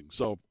alleging.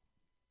 So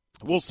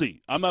we'll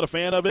see. I'm not a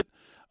fan of it.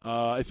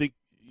 I think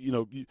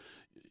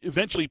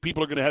eventually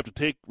people are going to have to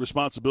take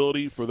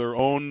responsibility for their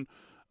own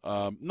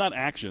not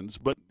actions,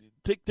 but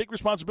take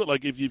responsibility.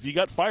 Like if you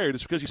got fired,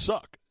 it's because you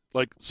suck.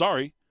 Like,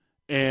 sorry.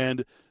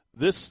 And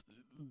this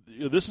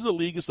is a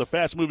league. It's a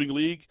fast-moving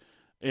league,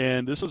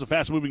 and this is a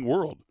fast-moving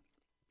world.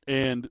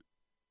 And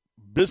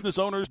business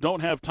owners don't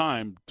have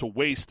time to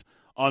waste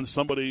on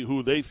somebody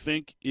who they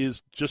think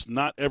is just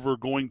not ever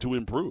going to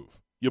improve.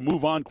 You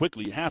move on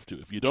quickly. You have to.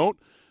 If you don't,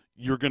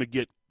 you're going to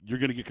get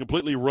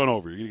completely run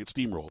over. You're going to get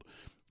steamrolled.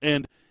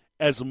 And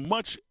as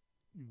much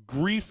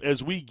grief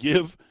as we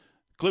give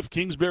Cliff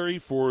Kingsbury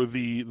for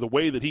the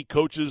way that he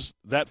coaches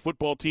that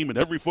football team and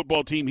every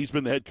football team he's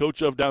been the head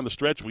coach of down the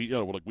stretch,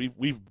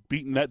 we've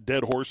beaten that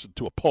dead horse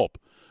to a pulp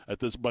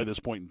by this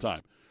point in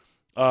time.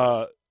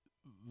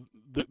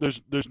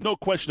 There's no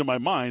question in my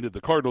mind that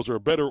the Cardinals are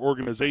a better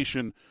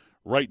organization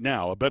right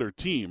now, a better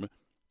team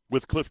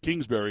with Cliff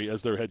Kingsbury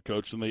as their head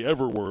coach than they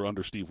ever were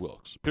under Steve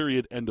Wilks.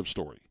 Period. End of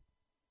story.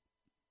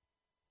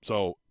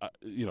 So,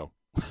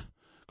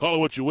 call it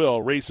what you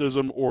will,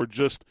 racism or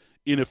just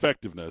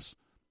ineffectiveness.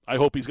 I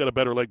hope he's got a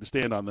better leg to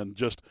stand on than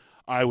just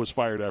I was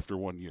fired after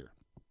 1 year.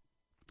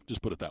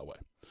 Just put it that way.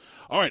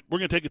 All right, we're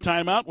going to take a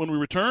timeout. When we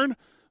return,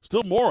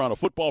 still more on a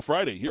Football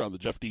Friday here on The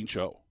Jeff Dean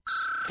Show.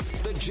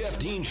 The Jeff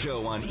Dean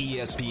Show on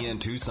ESPN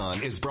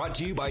Tucson is brought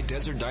to you by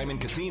Desert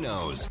Diamond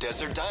Casinos.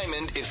 Desert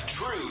Diamond is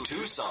true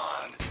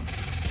Tucson.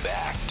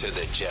 Back to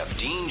the Jeff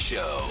Dean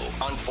Show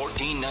on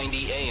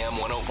 1490 AM,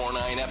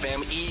 104.9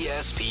 FM,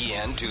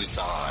 ESPN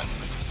Tucson.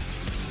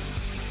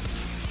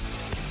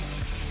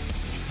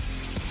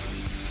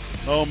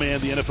 Oh, man,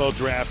 the NFL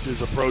draft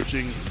is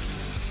approaching.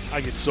 I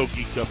get so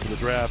geeked up for the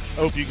draft.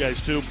 I hope you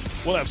guys too.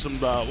 We'll have some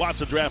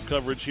lots of draft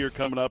coverage here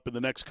coming up in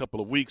the next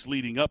couple of weeks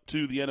leading up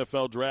to the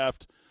NFL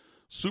draft.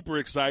 Super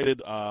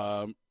excited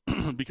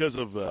because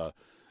of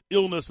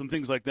illness and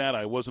things like that.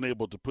 I wasn't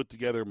able to put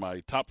together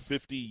my top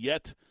 50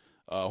 yet.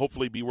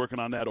 Hopefully be working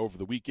on that over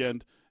the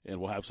weekend, and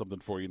we'll have something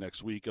for you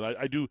next week. And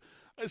I do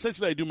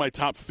my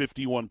top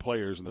 51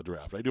 players in the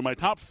draft. I do my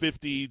top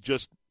 50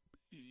 just,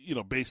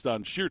 based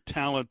on sheer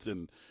talent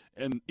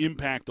and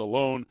impact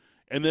alone.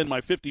 And then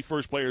my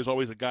 51st player is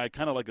always a guy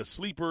kind of like a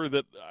sleeper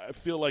that I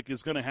feel like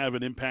is going to have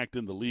an impact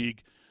in the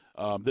league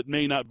that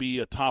may not be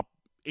a top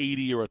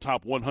 80 or a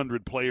top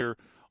 100 player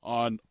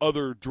on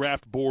other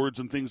draft boards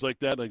and things like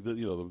that, like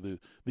the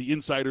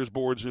insiders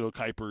boards,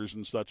 Kuipers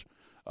and such.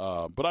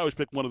 But I always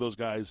pick one of those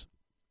guys,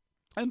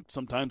 and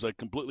sometimes I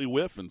completely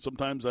whiff, and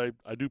sometimes I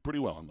do pretty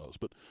well on those.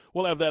 But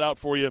we'll have that out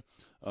for you.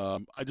 I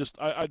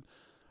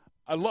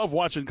love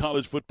watching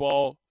college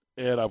football,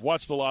 and I've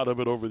watched a lot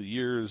of it over the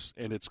years,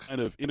 and it's kind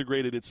of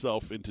integrated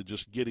itself into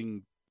just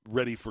getting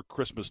ready for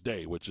Christmas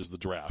Day, which is the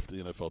draft,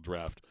 the NFL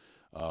draft.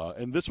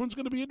 And this one's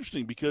going to be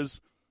interesting because,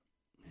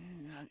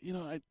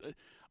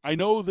 I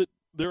know that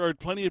there are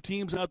plenty of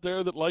teams out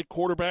there that like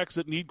quarterbacks,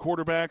 that need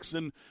quarterbacks,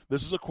 and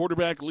this is a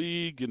quarterback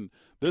league, and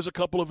there's a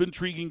couple of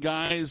intriguing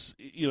guys,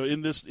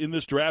 in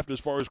this draft as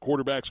far as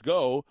quarterbacks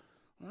go.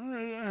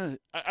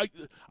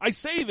 I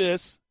say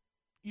this,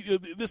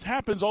 this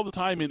happens all the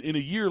time in a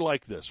year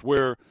like this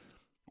where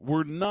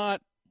we're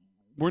not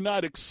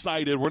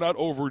excited, we're not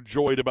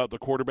overjoyed about the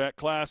quarterback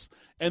class,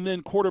 and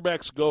then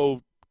quarterbacks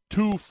go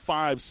 2,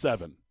 5,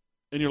 7,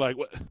 and you're like,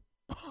 what?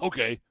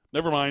 Okay,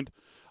 never mind.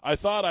 I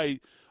thought I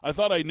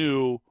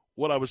knew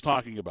what I was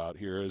talking about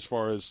here as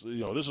far as,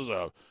 this is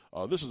a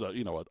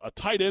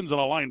tight ends and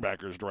a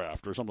linebackers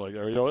draft or something like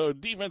that,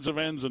 defensive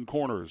ends and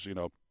corners,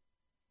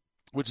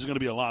 which is going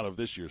to be a lot of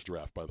this year's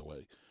draft, by the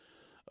way.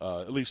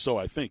 At least so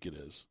I think it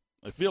is.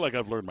 I feel like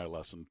I've learned my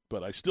lesson,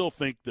 but I still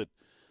think that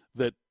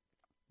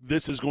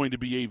this is going to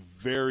be a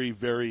very,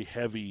 very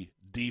heavy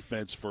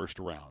defense first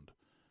round.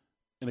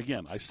 And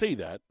again, I say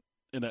that,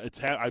 and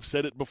I've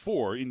said it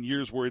before in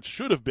years where it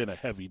should have been a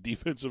heavy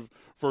defensive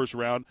first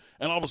round,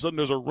 and all of a sudden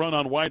there's a run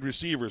on wide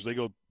receivers. They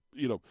go,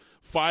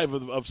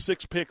 5 of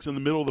 6 picks in the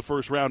middle of the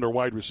first round are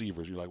wide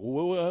receivers. You're like,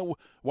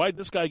 why did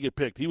this guy get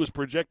picked? He was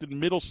projected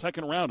middle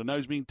second round, and now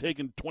he's being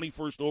taken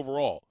 21st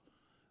overall.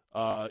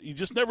 You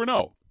just never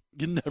know.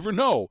 You never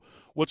know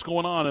what's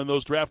going on in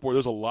those draft boards.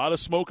 There's a lot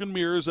of smoke and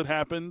mirrors that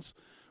happens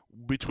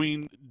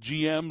between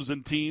GMs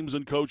and teams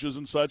and coaches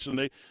and such, and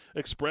they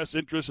express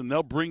interest, and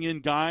they'll bring in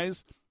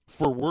guys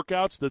for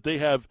workouts that they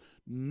have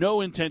no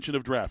intention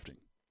of drafting.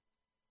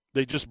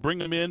 They just bring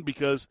them in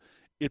because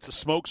it's a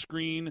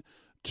smokescreen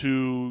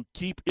to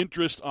keep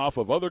interest off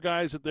of other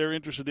guys that they're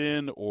interested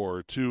in,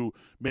 or to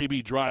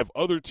maybe drive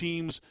other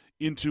teams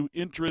into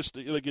interest.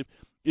 Like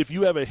if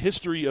you have a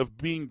history of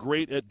being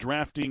great at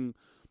drafting,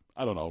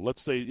 I don't know,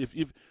 let's say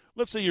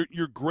let's say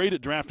you're great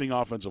at drafting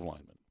offensive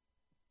linemen.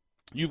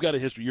 You've got a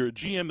history. You're a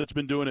GM that's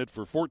been doing it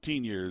for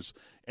 14 years,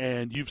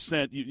 and you've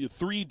sent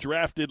 3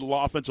 drafted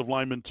offensive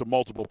linemen to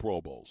multiple Pro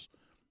Bowls.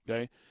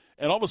 Okay,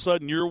 and all of a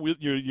sudden you're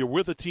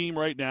with a team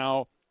right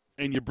now,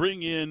 and you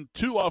bring in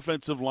 2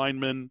 offensive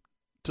linemen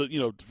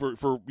to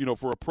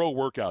for a pro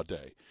workout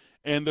day,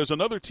 and there's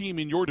another team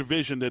in your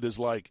division that is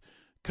like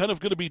kind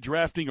of going to be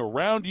drafting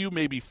around you,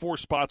 maybe 4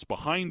 spots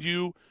behind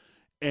you,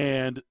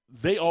 and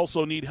they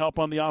also need help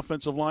on the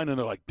offensive line, and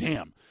they're like,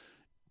 damn.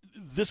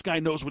 This guy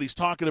knows what he's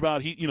talking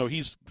about.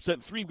 He's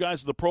sent 3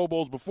 guys to the Pro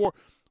Bowls before.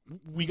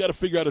 We got to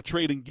figure out a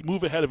trade and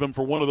move ahead of him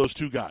for one of those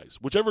 2 guys.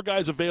 Whichever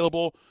guy's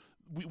available,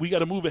 we got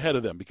to move ahead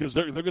of them because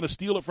they're going to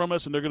steal it from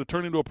us and they're going to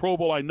turn into a Pro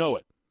Bowl. I know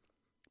it.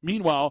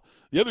 Meanwhile,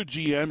 the other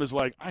GM is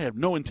like, I have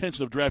no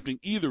intention of drafting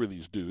either of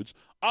these dudes.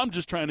 I'm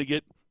just trying to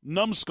get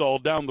Numbskull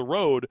down the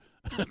road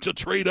to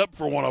trade up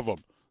for one of them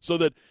so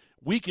that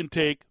we can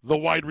take the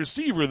wide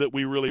receiver that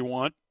we really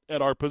want at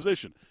our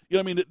position.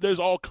 There's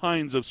all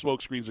kinds of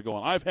smoke screens that go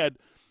on. I've had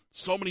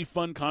so many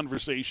fun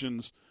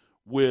conversations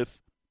with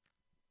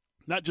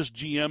not just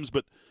GMs,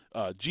 but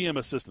GM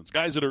assistants,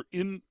 guys that are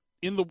in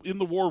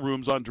the war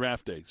rooms on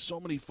draft day.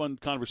 So many fun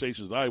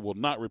conversations that I will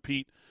not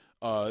repeat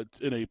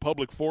in a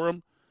public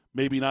forum,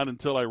 maybe not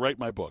until I write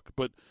my book.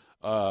 But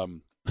the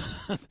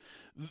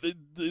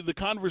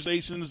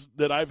conversations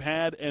that I've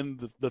had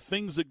and the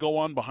things that go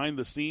on behind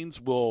the scenes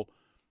will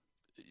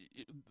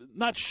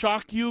not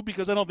shock you,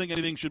 because I don't think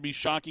anything should be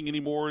shocking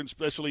anymore,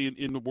 especially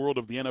in the world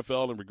of the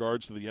NFL in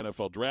regards to the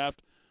NFL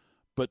draft.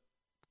 But,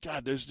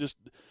 God, there's just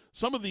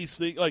some of these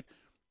things, like,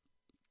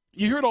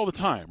 you hear it all the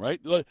time, right?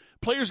 Like,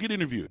 players get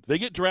interviewed. They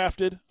get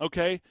drafted,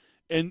 okay,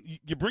 and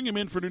you bring them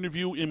in for an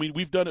interview. I mean,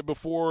 we've done it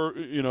before,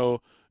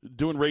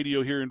 doing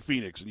radio here in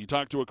Phoenix, and you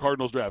talk to a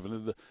Cardinals draft,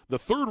 and the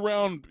third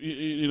round,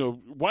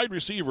 wide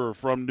receiver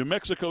from New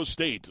Mexico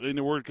State,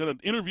 and we're going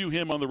to interview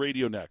him on the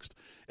radio next.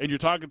 And you're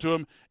talking to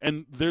him,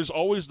 and there's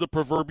always the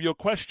proverbial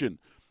question: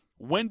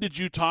 when did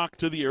you talk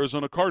to the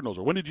Arizona Cardinals,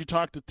 or when did you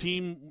talk to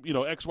team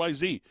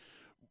XYZ?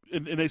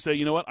 And they say,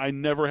 you know what, I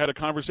never had a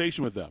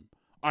conversation with them.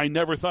 I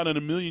never thought in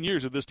a million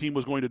years that this team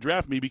was going to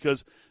draft me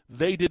because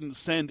they didn't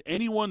send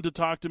anyone to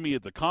talk to me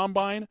at the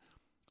combine.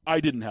 I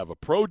didn't have a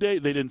pro day.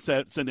 They didn't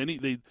send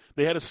any.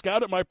 They had a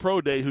scout at my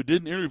pro day who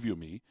didn't interview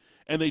me,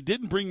 and they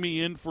didn't bring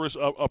me in for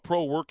a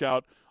pro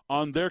workout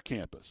on their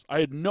campus. I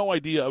had no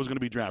idea I was going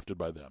to be drafted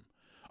by them.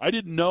 I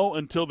didn't know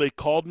until they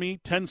called me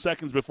 10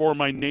 seconds before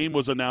my name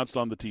was announced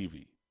on the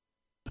TV.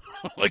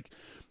 Like,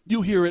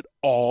 you hear it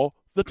all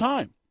the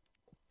time.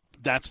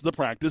 That's the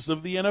practice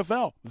of the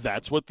NFL.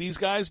 That's what these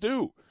guys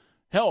do.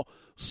 Hell,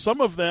 some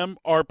of them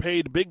are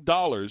paid big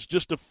dollars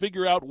just to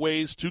figure out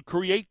ways to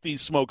create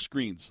these smoke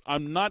screens.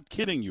 I'm not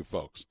kidding you,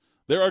 folks.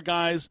 There are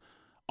guys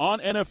on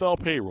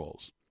NFL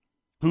payrolls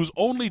whose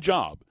only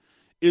job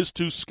is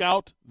to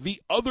scout the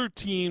other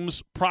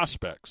team's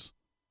prospects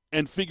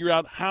and figure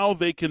out how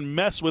they can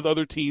mess with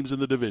other teams in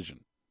the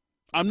division.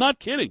 I'm not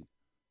kidding.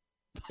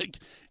 Like,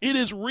 it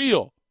is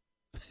real.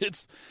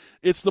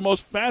 It's the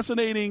most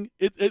fascinating.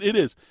 It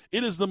is.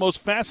 It is the most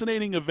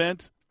fascinating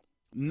event,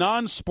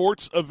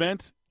 non-sports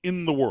event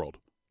in the world.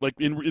 Like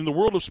in the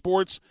world of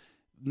sports,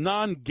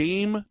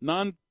 non-game,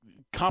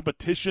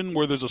 non-competition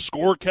where there's a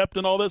score kept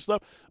and all that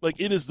stuff. Like,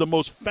 it is the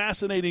most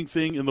fascinating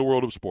thing in the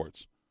world of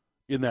sports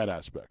in that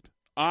aspect.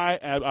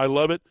 I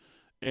love it,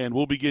 and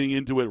we'll be getting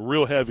into it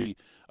real heavy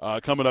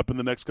coming up in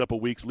the next couple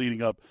weeks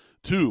leading up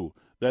to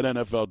that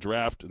NFL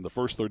draft and the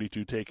first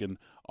 32 taken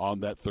on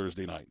that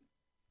Thursday night.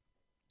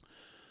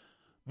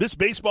 This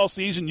baseball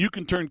season, you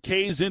can turn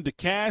Ks into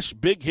cash,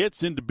 big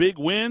hits into big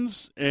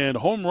wins, and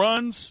home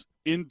runs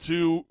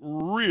into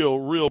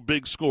real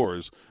big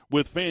scores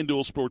with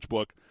FanDuel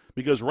Sportsbook,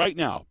 because right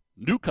now,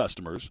 new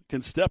customers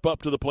can step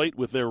up to the plate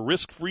with their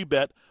risk-free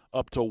bet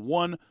up to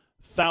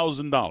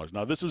 $1,000.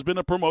 Now, this has been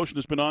a promotion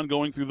that's been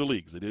ongoing through the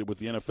leagues. They did it with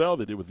the NFL,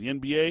 they did it with the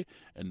NBA,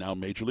 and now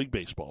Major League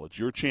Baseball. It's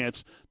your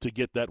chance to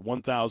get that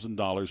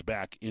 $1,000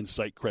 back in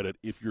site credit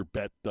if your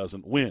bet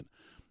doesn't win.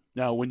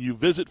 Now, when you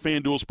visit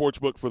FanDuel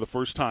Sportsbook for the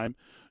first time,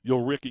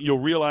 you'll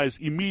realize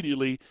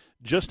immediately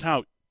just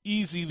how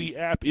easy the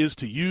app is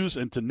to use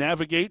and to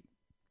navigate,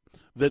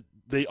 that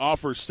they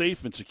offer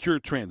safe and secure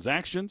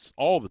transactions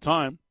all the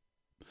time.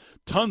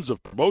 Tons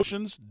of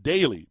promotions,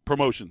 daily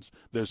promotions.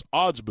 There's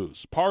odds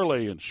boosts,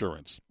 parlay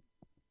insurance.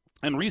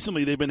 And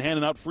recently they've been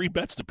handing out free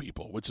bets to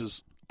people, which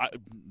is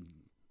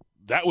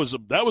that was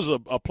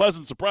a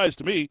pleasant surprise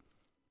to me.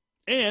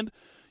 And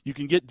you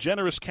can get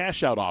generous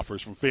cash-out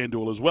offers from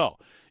FanDuel as well.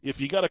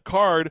 If you got a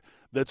card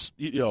that's,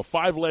 a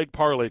 5-leg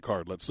parlay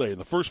card, let's say, and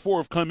the first 4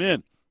 have come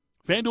in,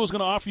 FanDuel is going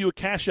to offer you a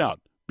cash-out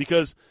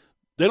because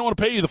they don't want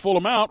to pay you the full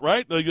amount,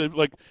 right?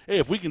 Like, hey,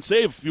 if we can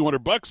save a few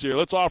 $100 here,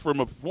 let's offer them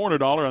a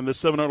 $400 on this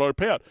 $700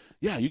 payout.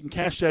 Yeah, you can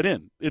cash that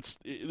in. It's.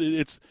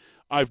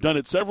 I've done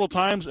it several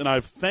times, and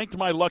I've thanked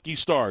my lucky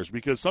stars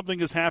because something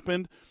has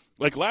happened.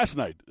 Like last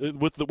night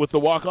with the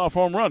walk-off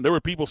home run, there were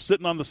people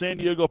sitting on the San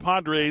Diego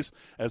Padres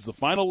as the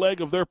final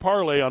leg of their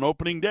parlay on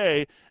opening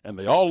day, and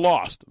they all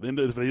lost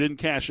if they didn't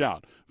cash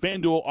out.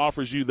 FanDuel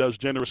offers you those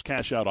generous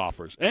cash-out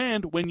offers.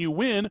 And when you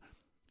win,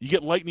 you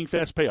get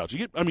lightning-fast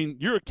payouts.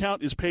 Your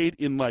account is paid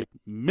in like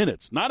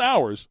minutes, not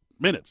hours,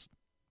 minutes.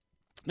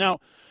 Now,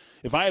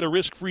 if I had a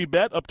risk-free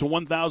bet up to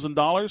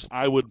 $1,000,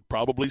 I would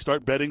probably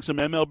start betting some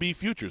MLB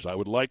futures. I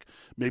would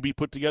maybe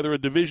put together a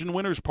division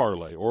winners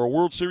parlay or a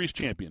World Series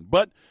champion.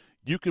 But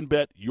you can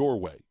bet your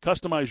way.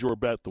 Customize your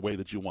bet the way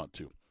that you want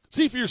to.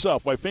 See for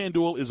yourself why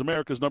FanDuel is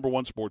America's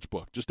 #1 sports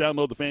book. Just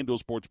download the FanDuel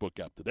Sportsbook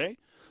app today.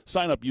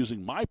 Sign up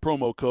using my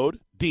promo code,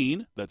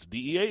 DEAN, that's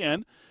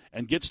D-E-A-N,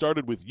 and get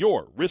started with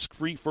your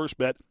risk-free first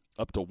bet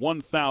up to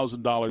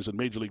 $1,000 in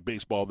Major League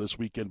Baseball this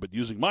weekend, but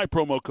using my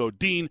promo code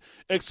DEAN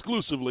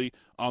exclusively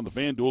on the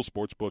FanDuel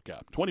Sportsbook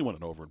app. 21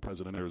 and over in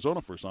President,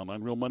 Arizona. First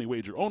online real money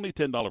wager only.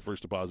 $10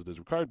 first deposit is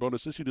required.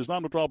 Bonus issued is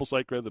non-withdrawable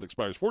site credit that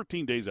expires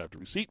 14 days after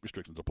receipt.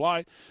 Restrictions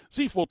apply.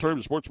 See full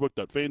terms at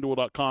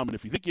sportsbook.fanduel.com. And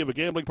if you think you have a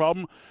gambling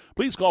problem,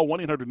 please call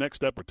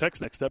 1-800-NEXT-STEP or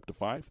text NEXT-STEP to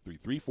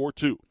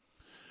 53342.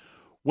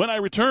 When I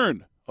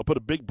return, I'll put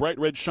a big, bright,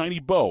 red, shiny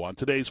bow on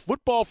today's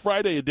Football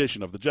Friday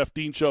edition of The Jeff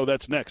Dean Show.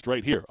 That's next,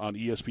 right here on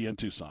ESPN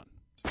Tucson.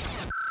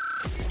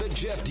 The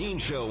Jeff Dean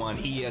Show on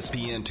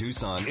ESPN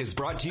Tucson is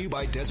brought to you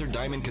by Desert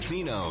Diamond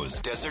Casinos.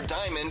 Desert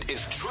Diamond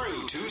is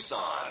true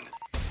Tucson.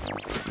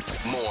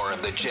 More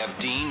of The Jeff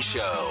Dean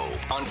Show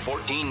on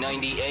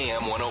 1490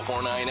 AM,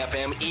 104.9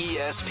 FM,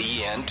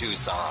 ESPN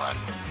Tucson.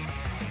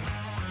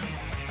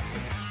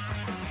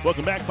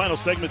 Welcome back. Final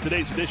segment,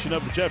 today's edition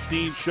of The Jeff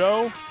Dean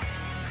Show.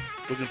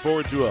 Looking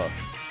forward to a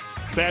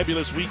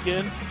fabulous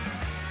weekend.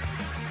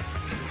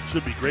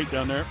 Should be great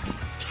down there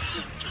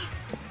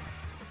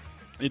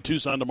in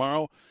Tucson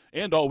tomorrow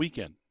and all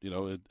weekend.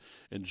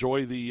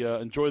 Enjoy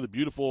the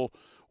beautiful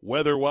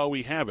weather while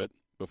we have it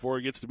before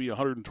it gets to be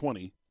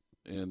 120,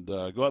 and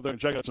go out there and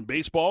check out some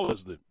baseball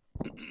as the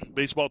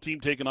baseball team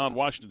taking on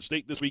Washington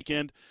State this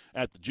weekend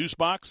at the Juice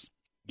Box.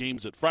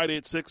 Games at Friday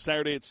at 6,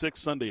 Saturday at 6,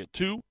 Sunday at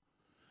 2.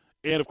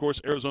 And, of course,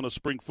 Arizona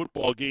spring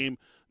football game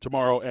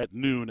tomorrow at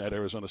noon at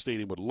Arizona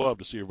Stadium. Would love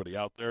to see everybody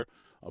out there.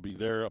 I'll be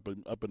there up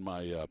in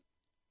my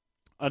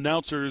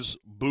announcer's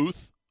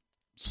booth,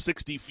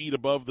 60 feet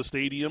above the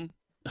stadium,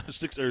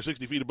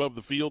 60 feet above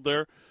the field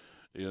there.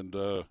 And,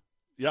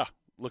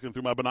 looking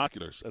through my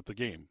binoculars at the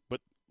game. But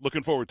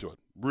looking forward to it.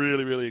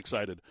 Really, really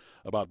excited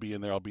about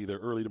being there. I'll be there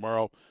early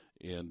tomorrow,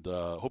 and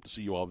hope to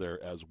see you all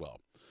there as well.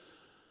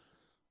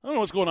 I don't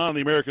know what's going on in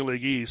the American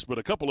League East, but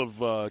a couple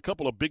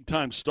of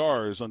big-time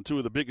stars on two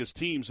of the biggest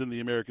teams in the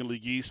American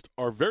League East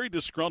are very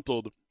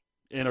disgruntled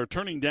and are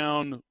turning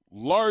down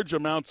large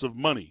amounts of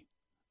money.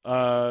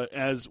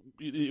 As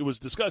it was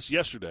discussed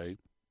yesterday,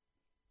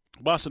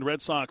 Boston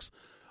Red Sox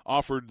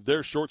offered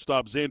their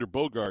shortstop Xander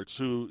Bogaerts,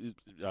 who is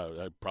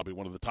probably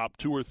one of the top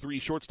 2 or 3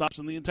 shortstops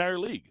in the entire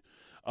league.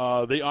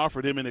 They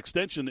offered him an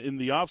extension in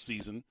the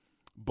offseason,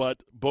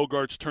 but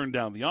Bogaerts turned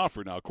down the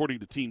offer. Now, according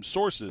to team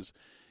sources,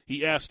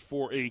 he asked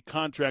for a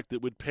contract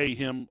that would pay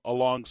him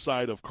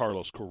alongside of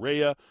Carlos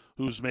Correa,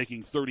 who's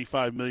making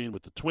 $35 million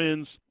with the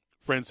Twins,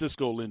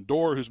 Francisco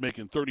Lindor, who's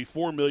making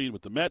 $34 million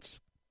with the Mets,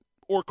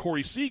 or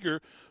Corey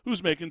Seager,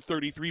 who's making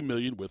 $33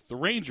 million with the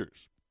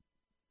Rangers.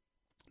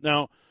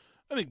 Now,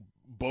 I think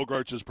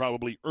Bogaerts has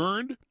probably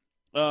earned,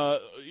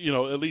 at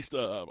least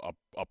a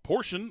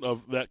portion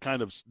of that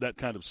kind of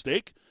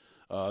stake.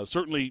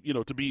 Certainly,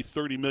 to be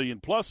 $30 million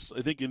plus,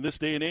 I think in this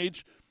day and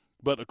age.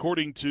 But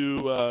according to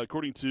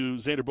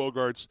Xander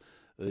Bogaerts,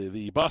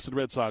 the Boston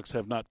Red Sox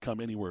have not come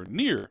anywhere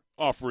near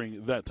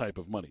offering that type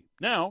of money.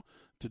 Now,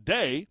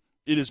 today,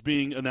 it is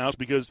being announced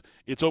because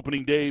it's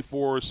opening day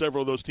for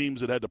several of those teams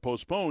that had to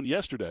postpone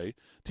yesterday,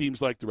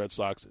 teams like the Red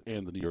Sox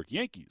and the New York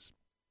Yankees.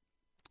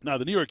 Now,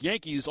 the New York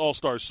Yankees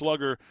all-star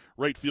slugger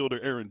right fielder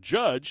Aaron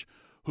Judge,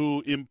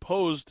 who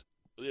imposed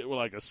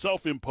like a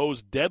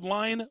self-imposed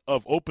deadline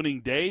of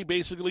opening day,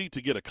 basically,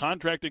 to get a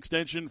contract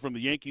extension from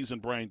the Yankees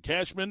and Brian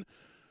Cashman,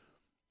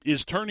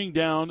 is turning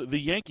down the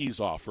Yankees'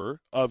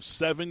 offer of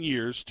 7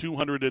 years,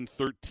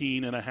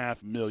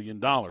 $213.5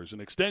 million, an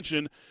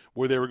extension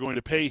where they were going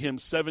to pay him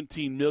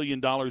 $17 million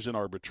in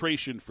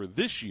arbitration for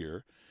this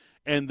year,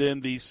 and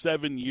then the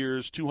 7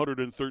 years,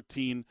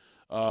 $213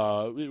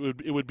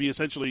 it would be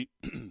essentially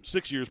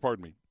 6 years,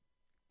 pardon me.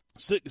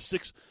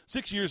 Six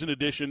years in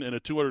addition, and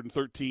a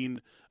 $213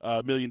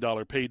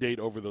 million pay date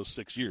over those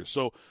 6 years.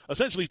 So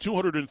essentially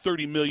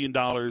 $230 million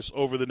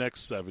over the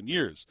next 7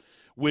 years,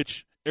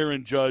 which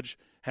Aaron Judge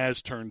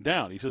has turned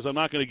down. He says, I'm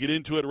not going to get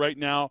into it right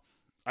now.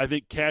 I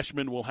think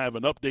Cashman will have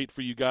an update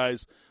for you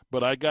guys,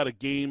 but I got a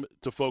game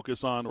to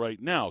focus on right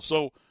now.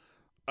 So,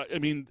 I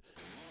mean,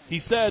 he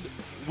said,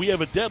 we have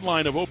a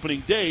deadline of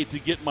opening day to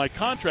get my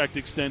contract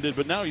extended,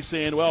 but now he's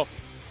saying, well,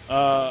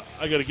 I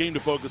got a game to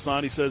focus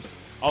on. He says,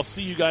 I'll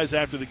see you guys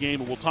after the game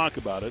and we'll talk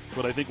about it,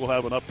 but I think we'll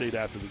have an update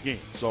after the game.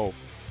 So,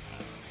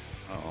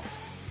 I don't know.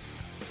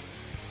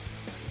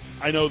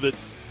 I know that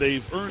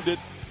they've earned it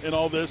in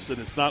all this, and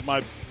it's not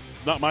my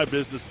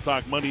business to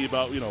talk money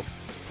about,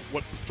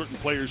 what certain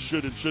players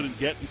should and shouldn't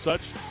get and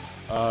such.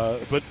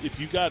 But if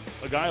you got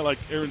a guy like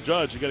Aaron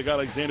Judge, you got a guy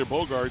like Xander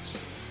Bogaerts,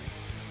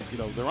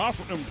 they're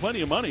offering them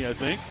plenty of money, I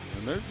think,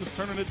 and they're just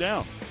turning it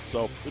down.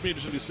 So it'll be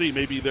interesting to see.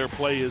 Maybe their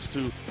play is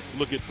to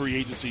look at free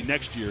agency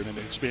next year in an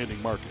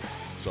expanding market.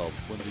 So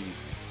when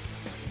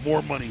the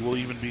more money will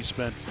even be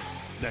spent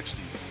next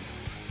season.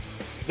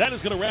 That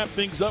is going to wrap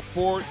things up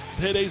for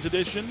today's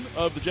edition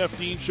of the Jeff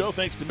Dean Show.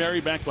 Thanks to Mary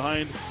back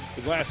behind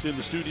the glass in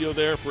the studio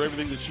there for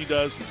everything that she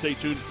does. And stay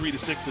tuned 3 to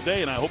 6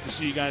 today. And I hope to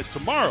see you guys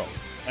tomorrow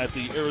at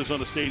the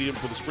Arizona Stadium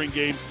for the spring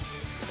game.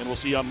 And we'll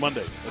see you on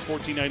Monday at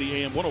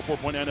 1490 AM,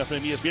 104.9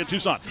 FM, ESPN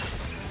Tucson.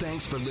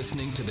 Thanks for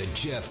listening to the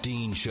Jeff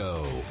Dean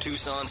Show,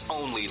 Tucson's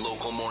only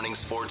local morning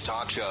sports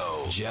talk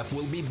show. Jeff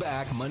will be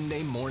back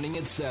Monday morning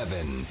at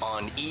 7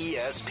 on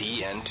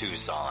ESPN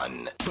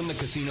Tucson. From the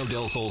Casino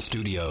del Sol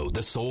studio,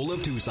 the soul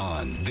of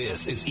Tucson,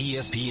 this is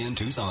ESPN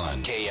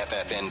Tucson,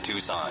 KFFN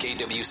Tucson,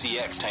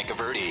 KWCX Tanca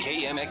Verde,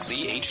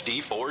 KMXZ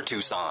HD4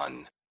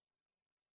 Tucson.